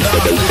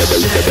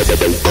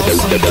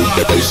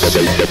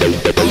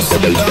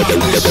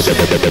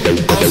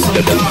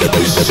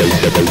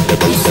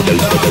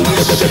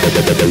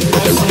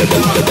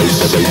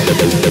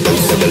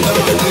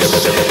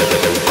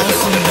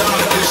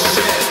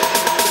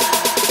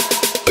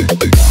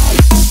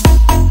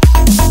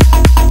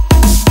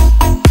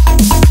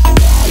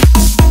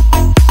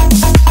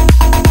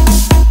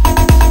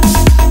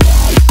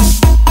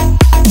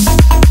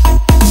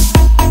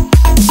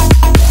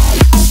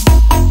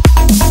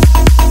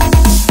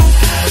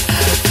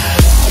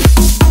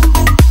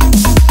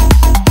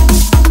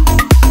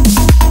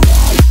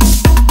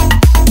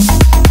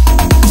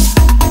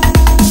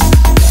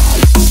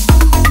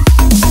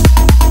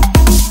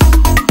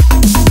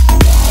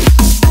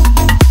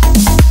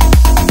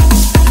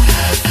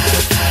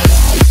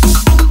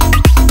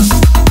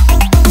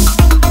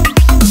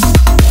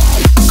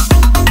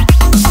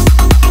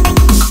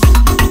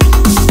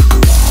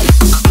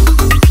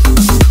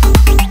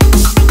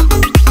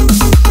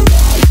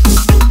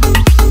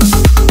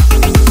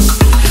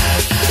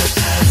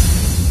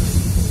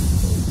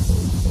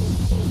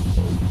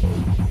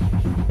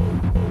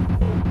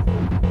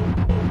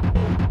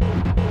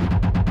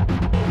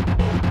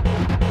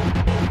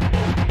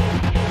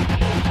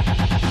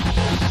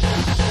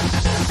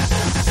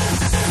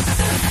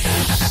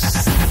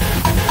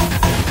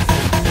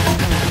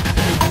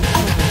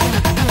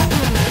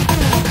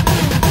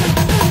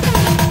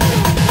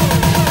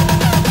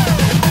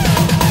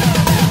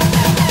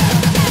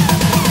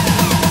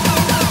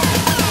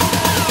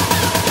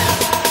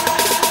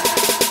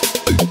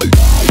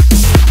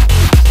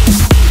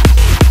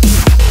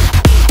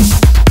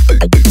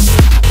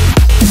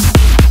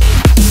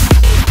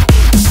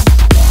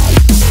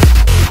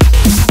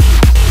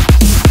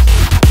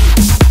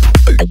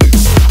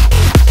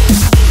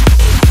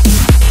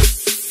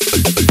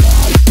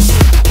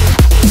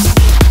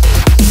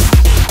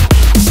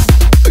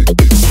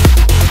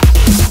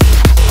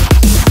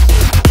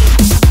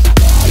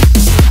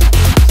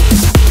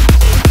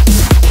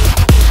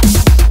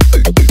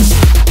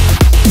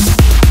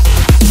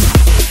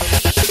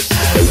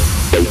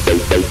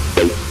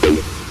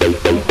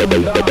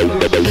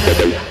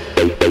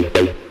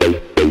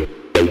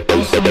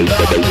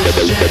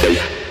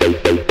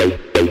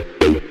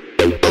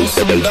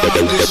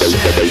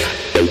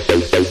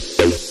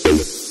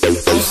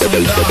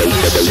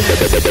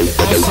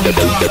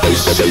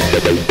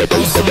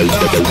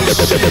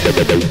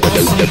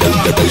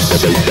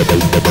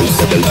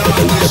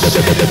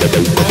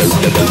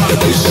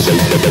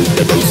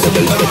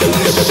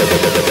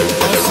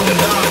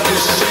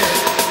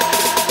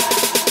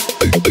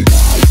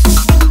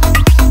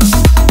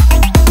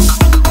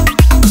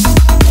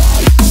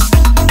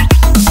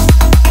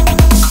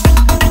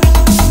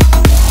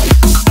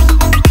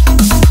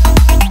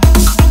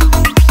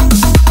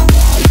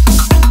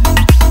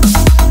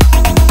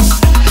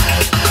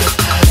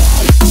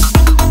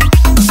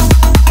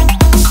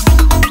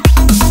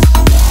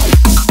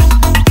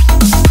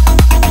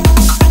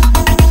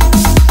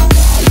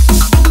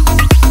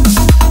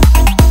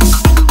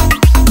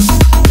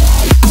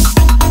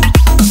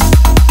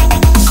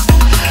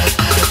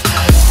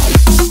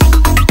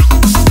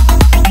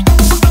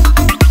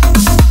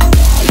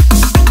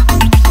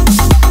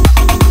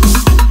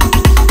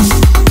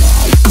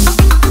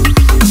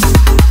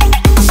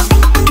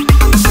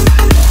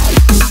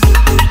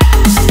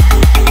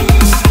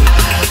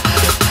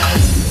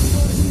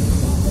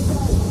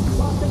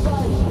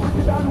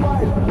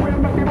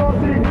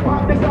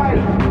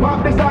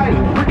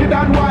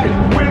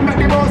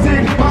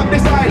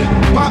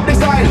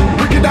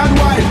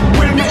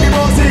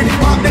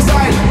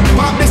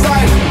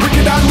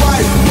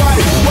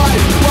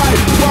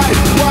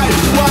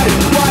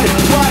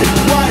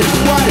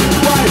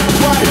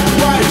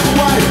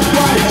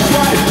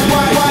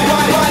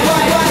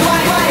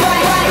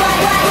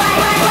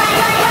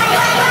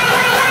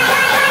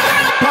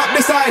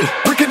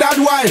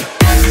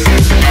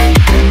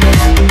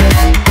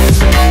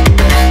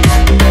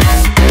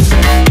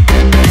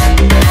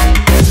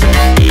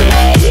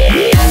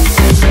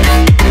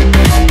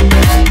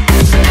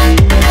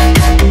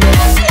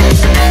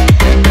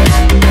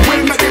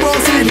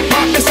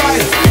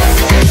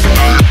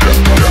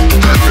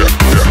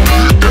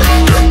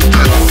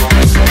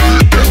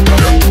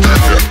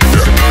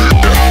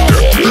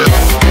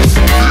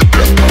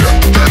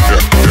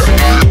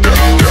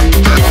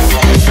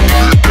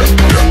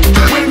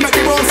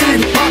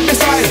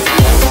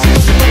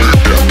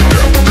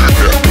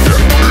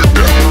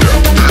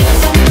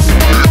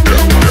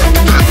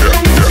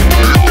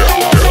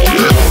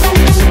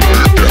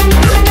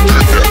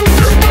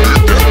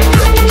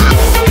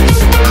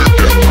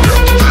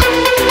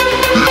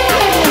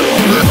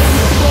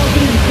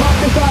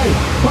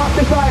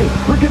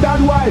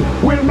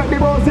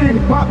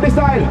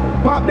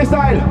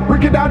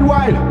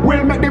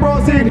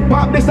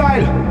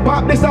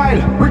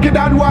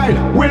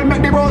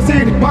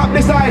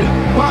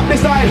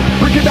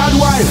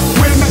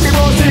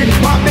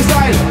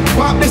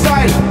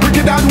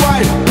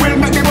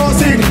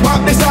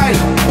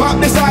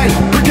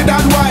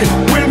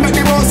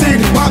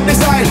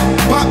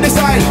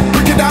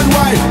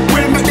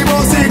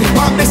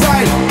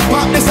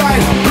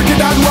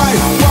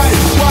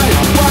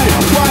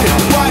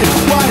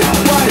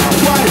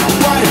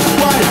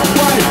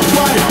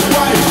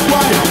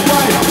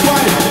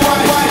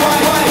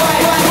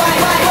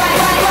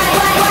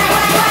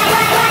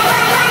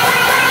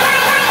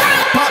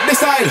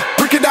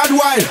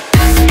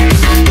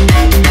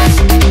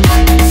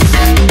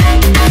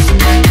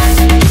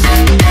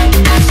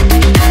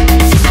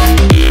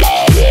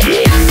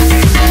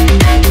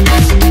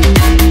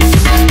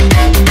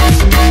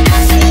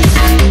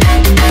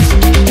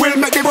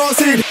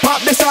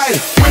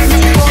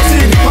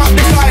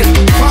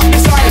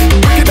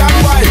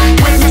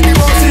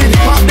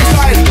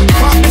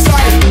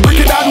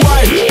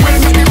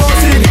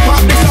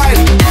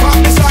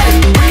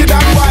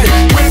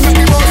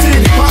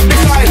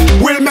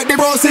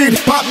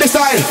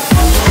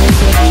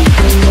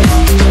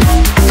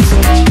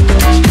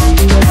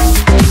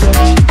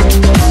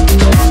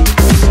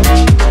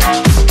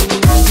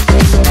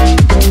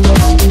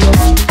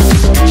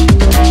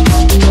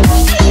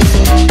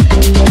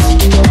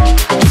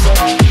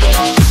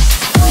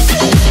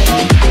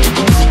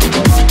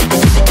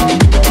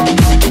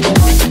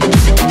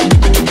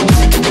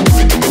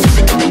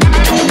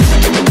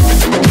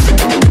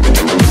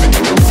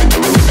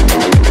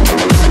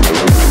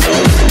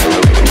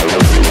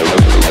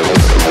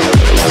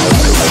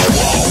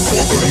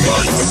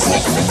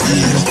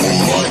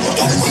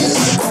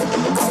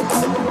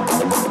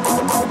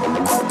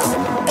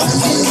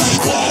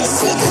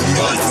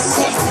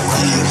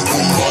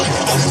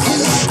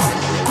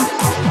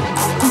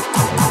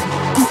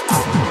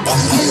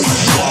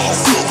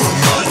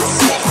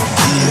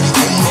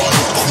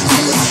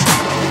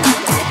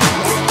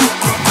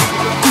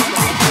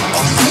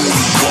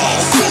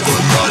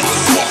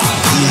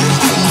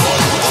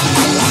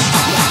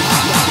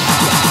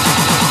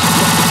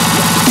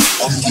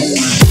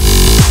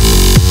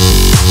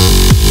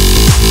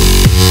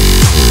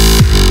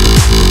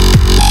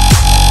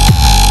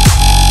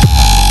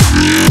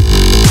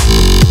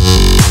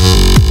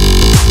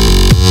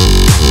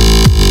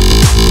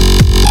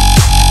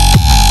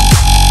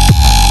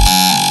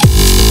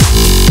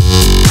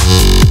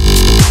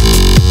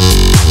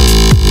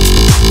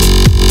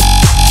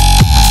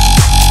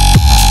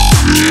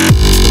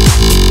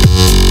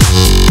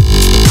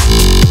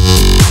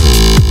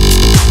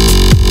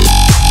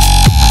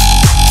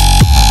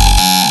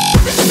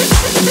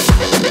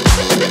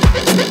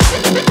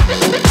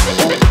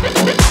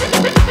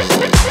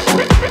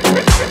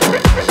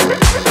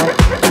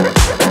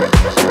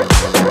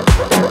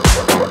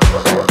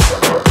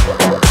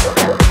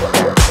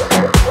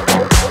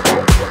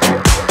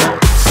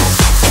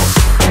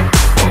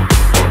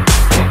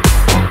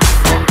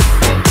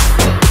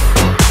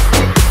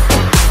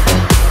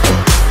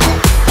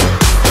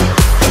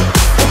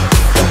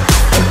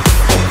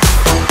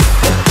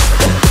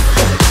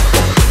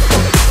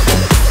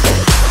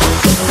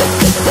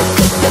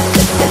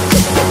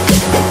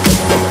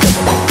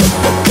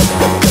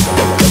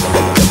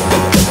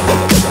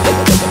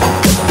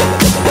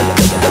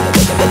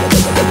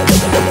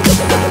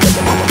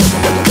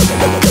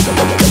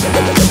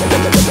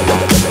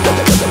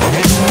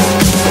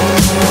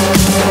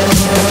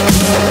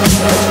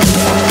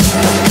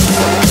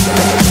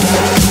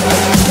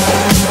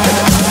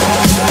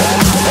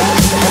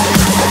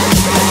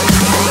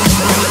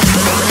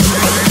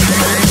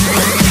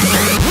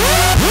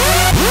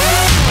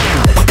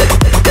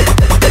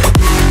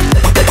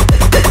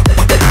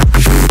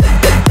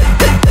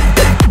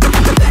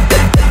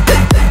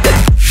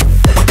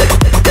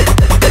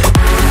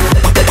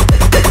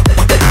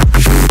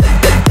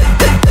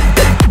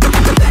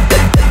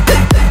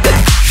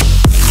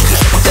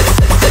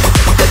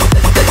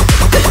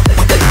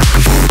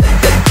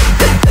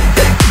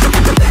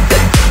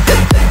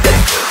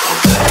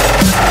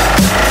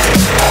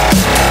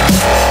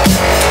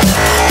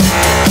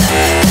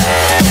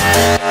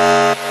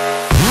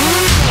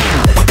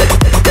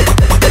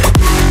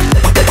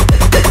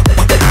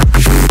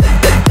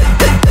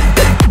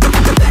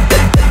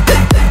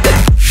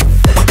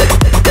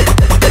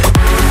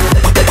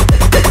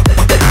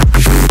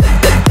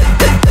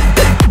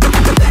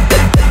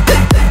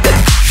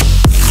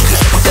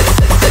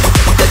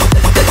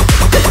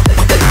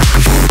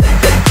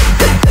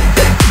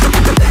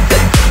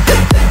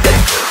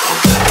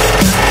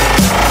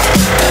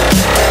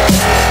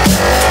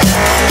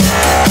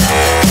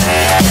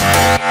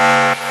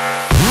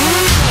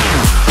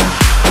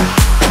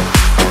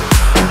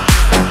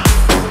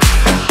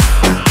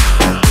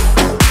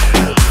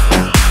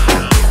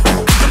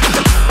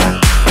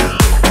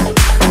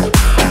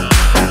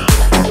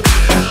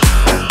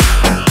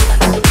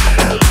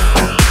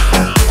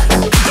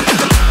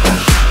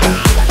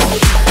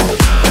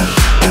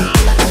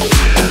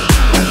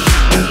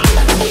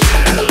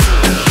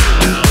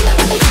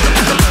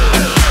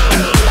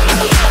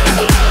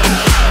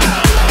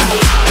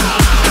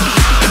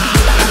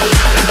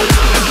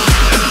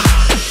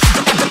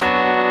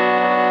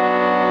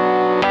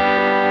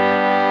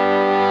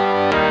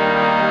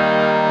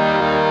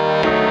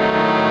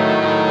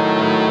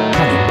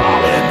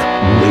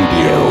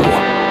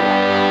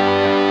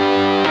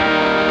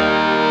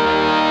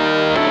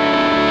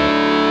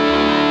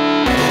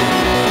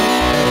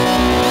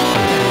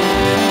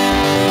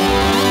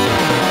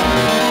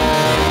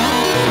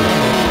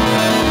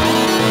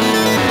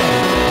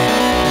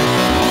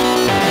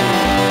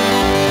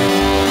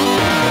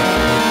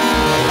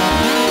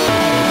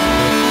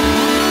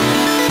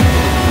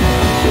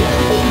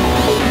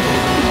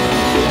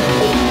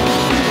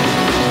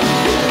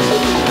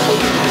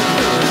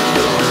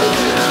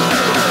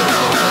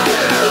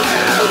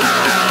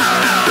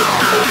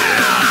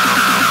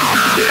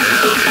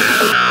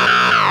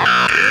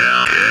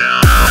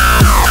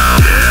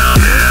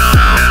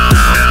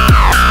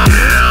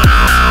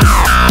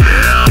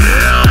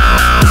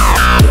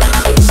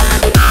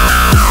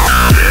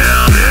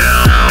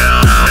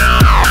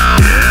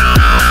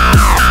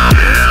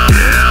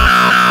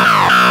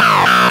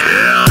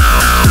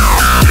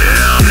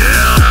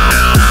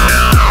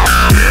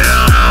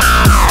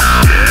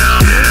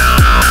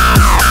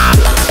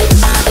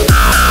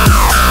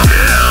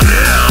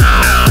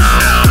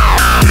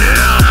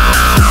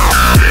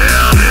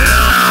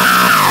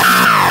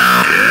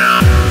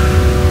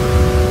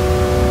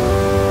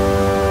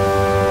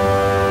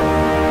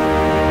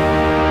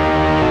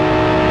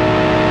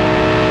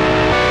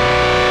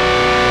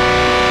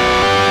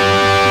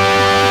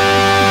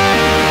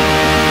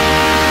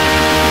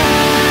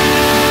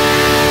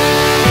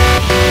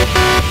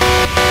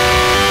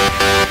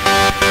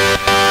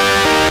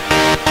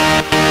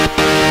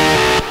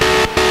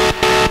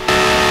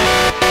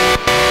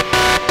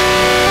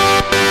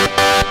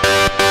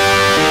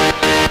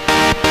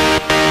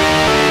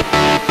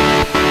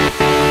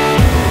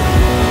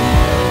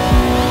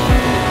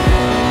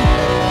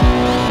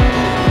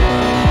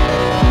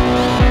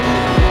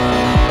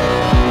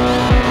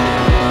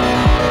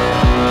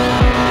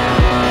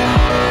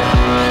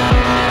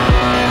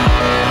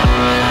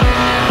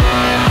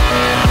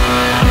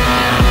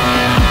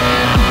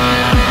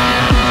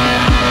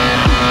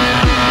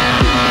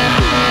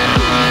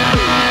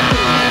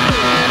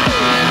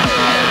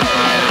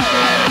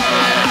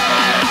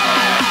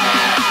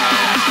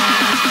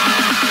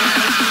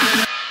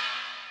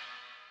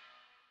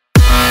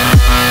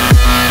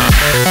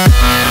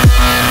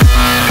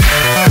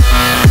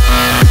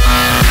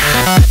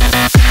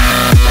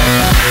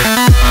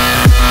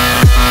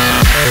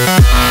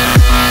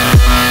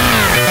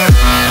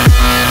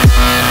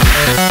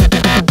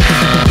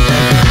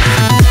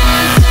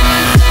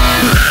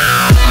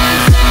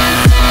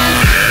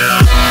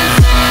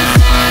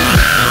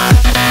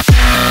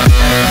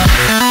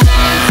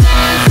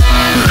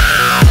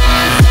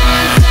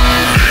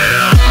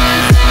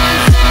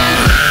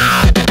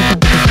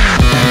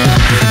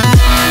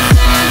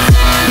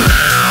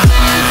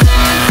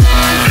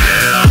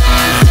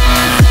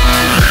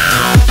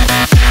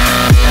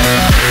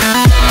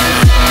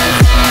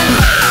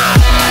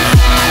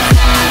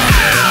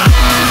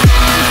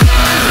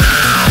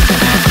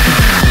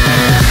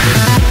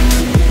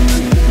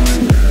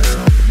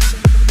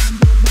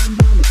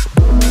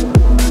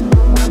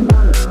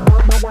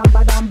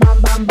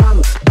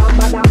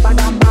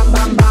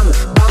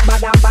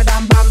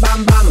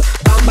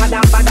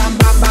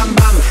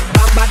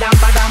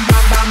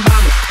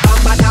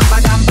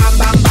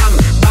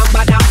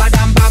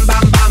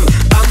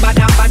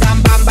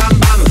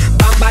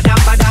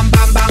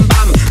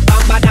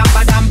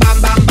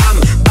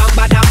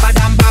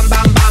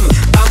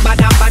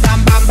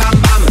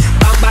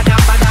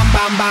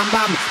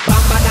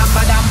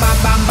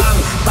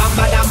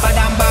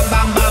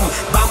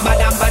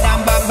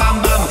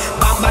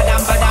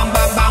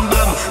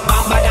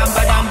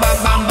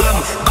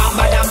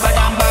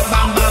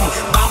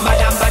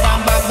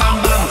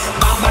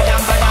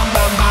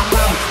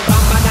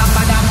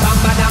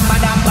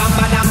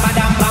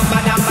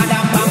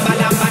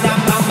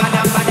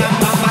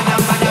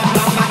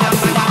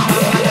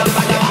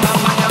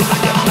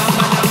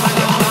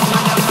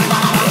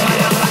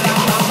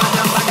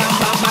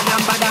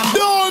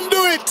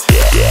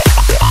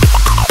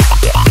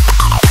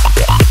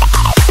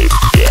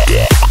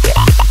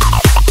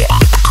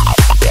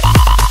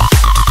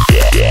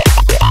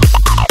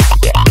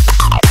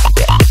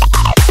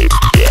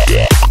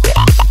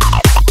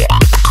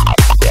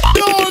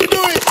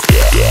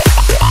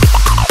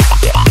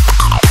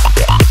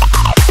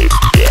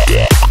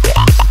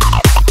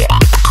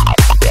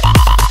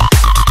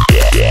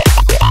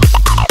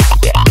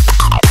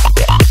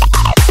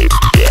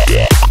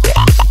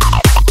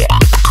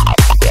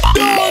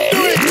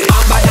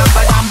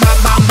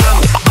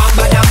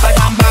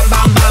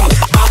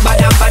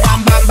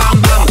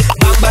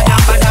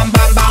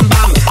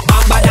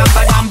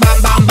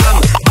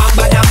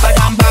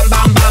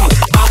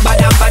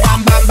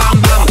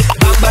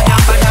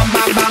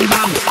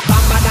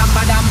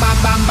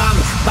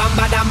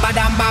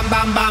 bam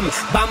bam bam,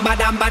 bam ba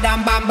dam ba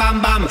dam bam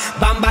bam bam,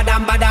 bam ba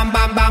dam ba dam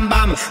bam bam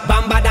bam,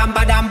 bam ba dam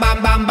ba dam bam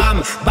bam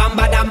bam, bam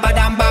ba dam ba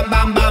dam bam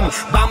bam bam,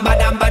 bam ba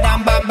dam ba dam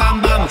bam bam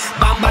bam,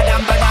 bam ba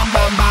dam ba dam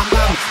bam bam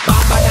bam,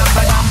 bam ba dam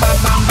ba dam bam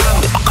bam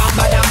bam, bam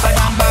ba dam ba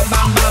dam bam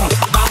bam bam,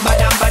 bam ba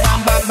dam ba dam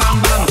bam bam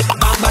bam,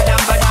 bam ba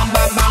dam ba dam bam bam bam, bam ba dam ba dam bam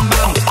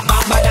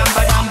bam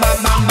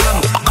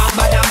bam, bam ba dam ba dam bam bam bam, bam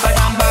ba dam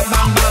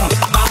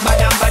ba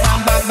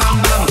dam bam bam bam, bam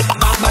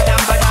ba dam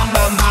ba dam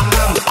bam bam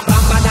bam,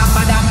 bam ba dam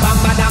ba dam bam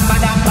ba dam ba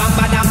dam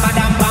bam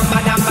ba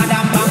dam ba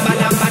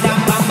dam bam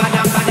ba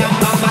dam ba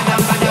dam bam ba dam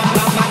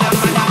ba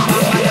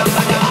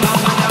dam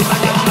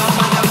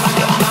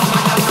bam ba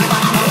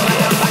dam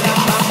ba dam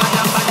bam ba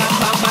dam ba dam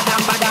bam ba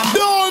dam ba dam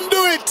don't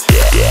do it.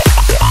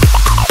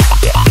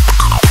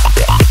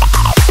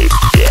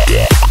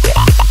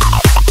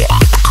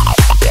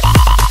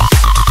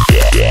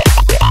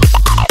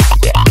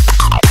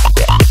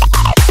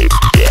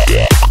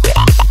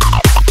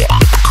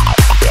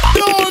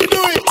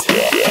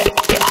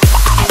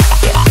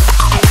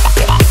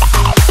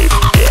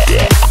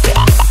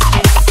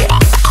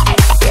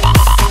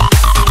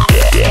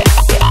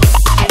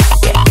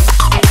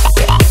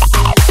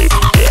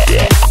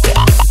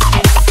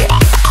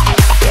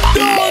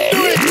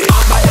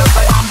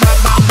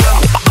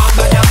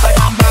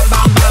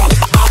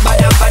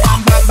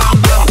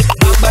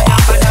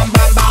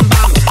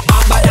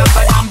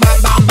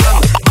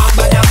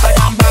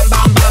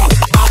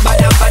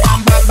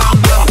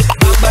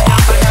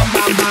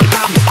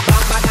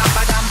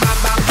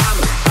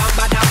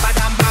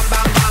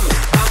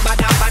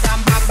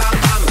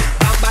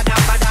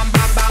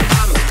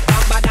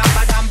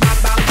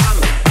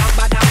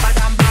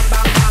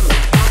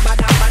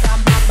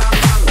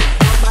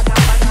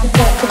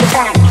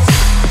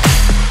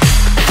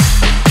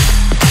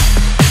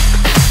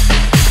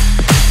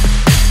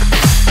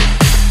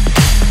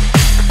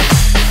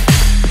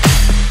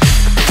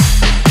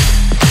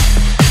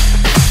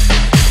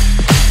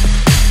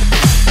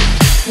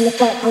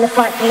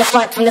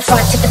 From the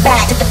front to the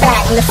back, to the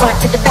back, from the front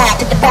to the back,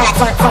 to the back,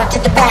 front to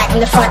the back, from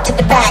the front to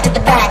the back, to the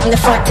back, from the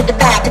front to the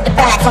back, to the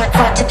back, front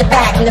to the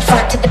back, from the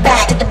front to the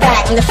back, to the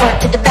back, from the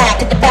front to the back,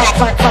 to the back,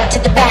 front to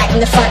the back, from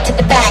the front to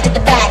the back, to the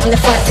back, from the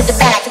front to the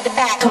back, to the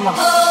back. Come on.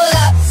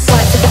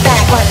 Front to the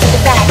back, front to the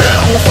back,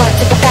 from the front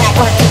to the back,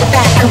 front to the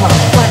back. Come on.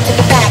 Front to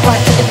the back, front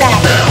to the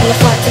back, from the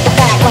front to the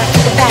back, front to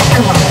the back.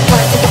 Come on.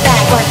 Front to the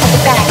back, front to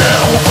the back,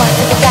 from the front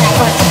to the back,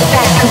 front to the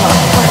back. Come on.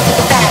 Front to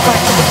the back,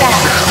 front to the back,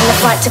 from the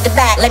front to the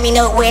back. Let me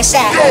know where it's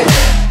at.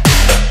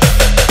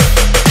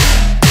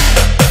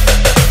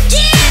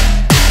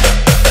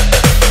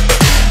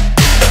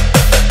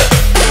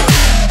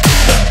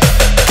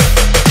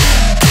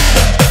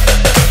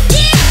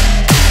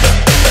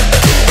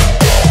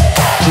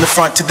 From the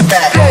front to the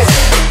back.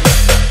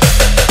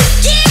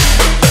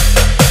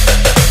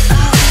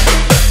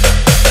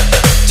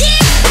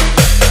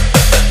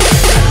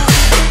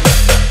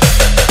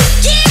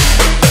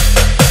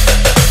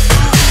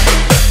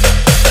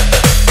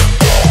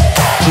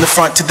 From the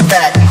front to the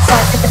back.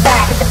 Front to the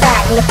back, to the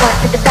back, from the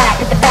front to the back,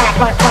 to the back,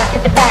 front to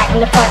the back, from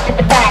the front to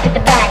the back, to the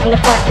back, from the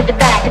front to the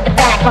back, to the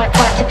back, front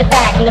to the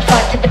back, from the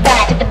front to the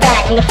back, to the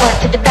back, from the front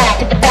to the back,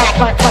 to the back,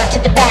 front to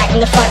the back, from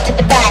the front to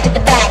the back, to the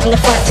back, from the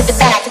front to the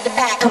back, to the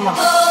back. Come on.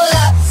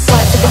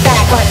 Front to the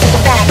back, front to the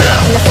back,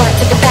 from the front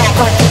to the back,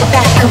 front to the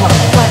back. Come on.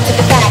 Front to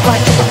the back,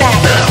 front to the back,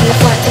 from the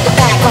front to the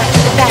back, front to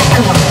the back.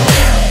 Come on.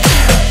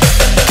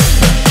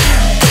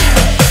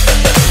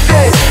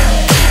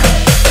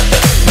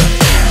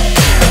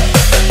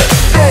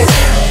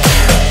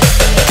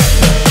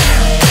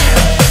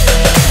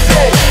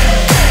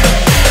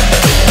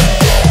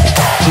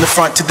 From the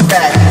front to the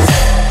back.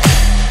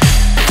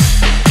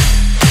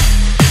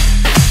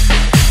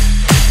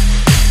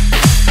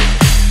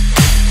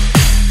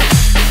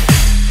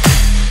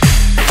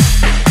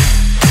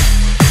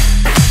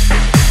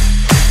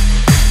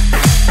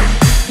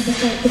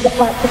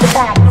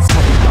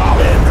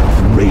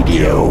 Kannibalen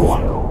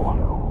Radio.